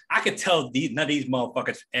all. I could tell none of these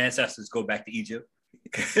motherfuckers' ancestors go back to Egypt.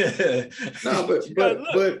 No, but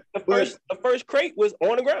the first crate was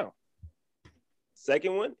on the ground.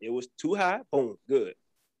 Second one, it was too high. Boom, good.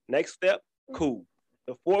 Next step, cool.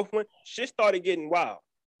 The fourth one, shit started getting wild.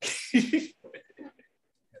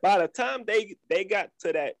 By the time they got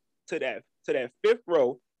to that fifth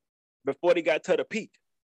row, before they got to the peak,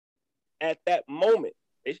 at that moment,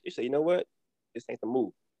 they say, you know what? This ain't the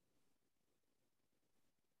move.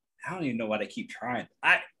 I don't even know why they keep trying.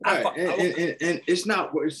 And it's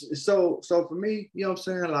not. So for me, you know what I'm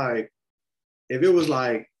saying? Like, if it was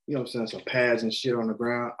like, you know what I'm saying, some pads and shit on the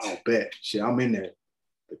ground, I'll bet. Shit, I'm in there.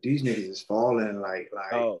 But these niggas is falling like,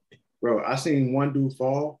 bro, I seen one dude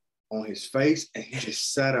fall on his face and he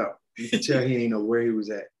just sat up. You can tell he ain't know where he was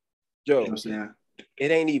at. Joe, you know what I'm saying?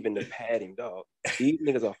 It ain't even the padding, dog. These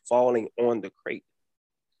niggas are falling on the crate.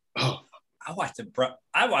 Oh. I watched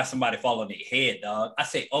somebody fall on their head, dog. I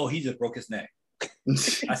say, oh, he just broke his neck.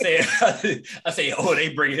 I say, oh, they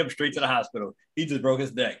bring him straight to the hospital. He just broke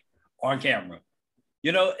his neck on camera.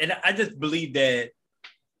 And I just believe that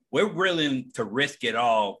we're willing to risk it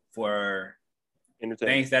all for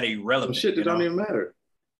things that are irrelevant. Some shit that don't even matter.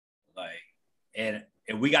 Like, and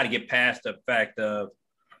we got to get past the fact of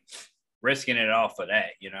risking it all for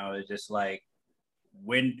that. It's just like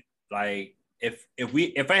if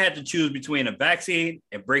I had to choose between a vaccine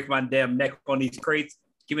and break my damn neck on these crates,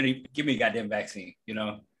 give me a goddamn vaccine,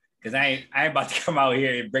 because I ain't about to come out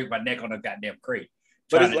here and break my neck on a goddamn crate.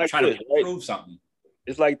 But it's like trying to prove something.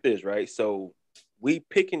 It's like this, right? So we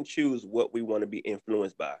pick and choose what we want to be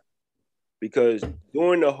influenced by, because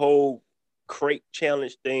during the whole crate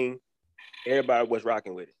challenge thing, everybody was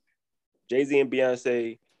rocking with it. Jay-Z and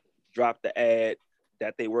Beyonce dropped the ad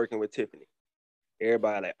that they working with Tiffany.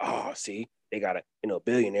 Everybody like, oh, see, they got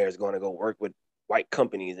billionaires going to go work with white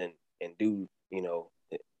companies and do,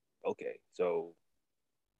 okay. So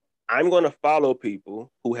I'm going to follow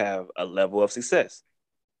people who have a level of success.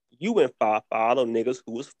 You and follow niggas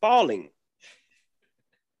who is falling.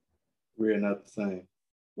 We're not the same.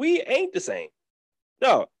 We ain't the same.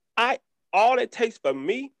 No, all it takes for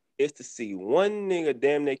me is to see one nigga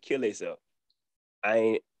damn near kill himself.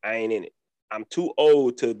 I ain't in it. I'm too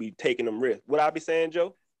old to be taking them risks. What I be saying,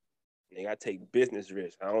 Joe? Nigga, I take business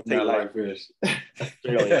risks. I don't take life risks.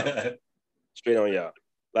 Straight on y'all. Straight on y'all.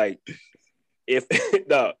 Like, if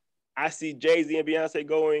no, I see Jay-Z and Beyonce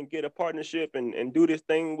go and get a partnership and do this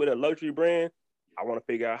thing with a luxury brand, I want to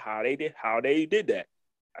figure out how they did that.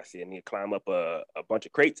 I see a nigga climb up a bunch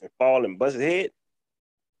of crates and fall and bust his head.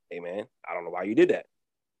 Hey man, I don't know why you did that.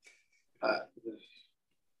 I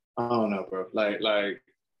don't know, bro. Like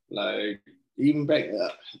even back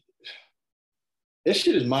up, this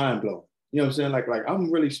shit is mind blowing. You know what I'm saying? Like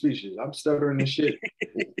I'm really speechless. I'm stuttering and shit.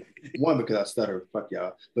 One, because I stutter, fuck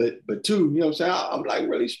y'all. But two, you know what I'm saying? I'm like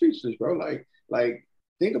really speechless, bro. Like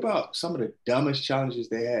think about some of the dumbest challenges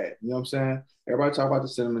they had. You know what I'm saying? Everybody talk about the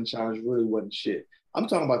cinnamon challenge, really wasn't shit. I'm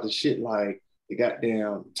talking about the shit like the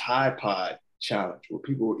goddamn Tide Pod challenge where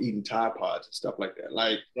people were eating Tide Pods and stuff like that.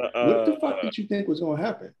 Like, what the fuck did you think was gonna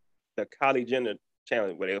happen? The Kylie Jenner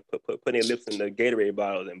challenge where they put their lips in the Gatorade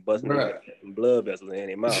bottles and busting their blood vessels in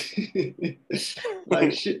their mouth.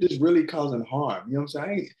 Like shit just really causing harm. You know what I'm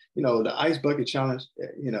saying? The ice bucket challenge,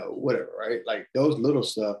 whatever, right? Like those little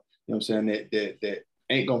stuff, you know what I'm saying, that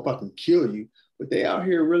ain't gonna fucking kill you, but they out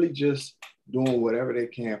here really just doing whatever they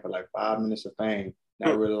can for like 5 minutes of fame,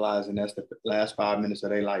 not realizing that's the last 5 minutes of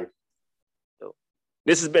their life. So,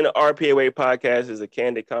 this has been an RPAWay podcast. It's a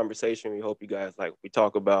candid conversation. We hope you guys like what we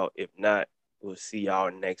talk about. If not, we'll see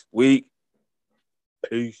y'all next week.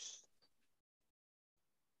 Peace.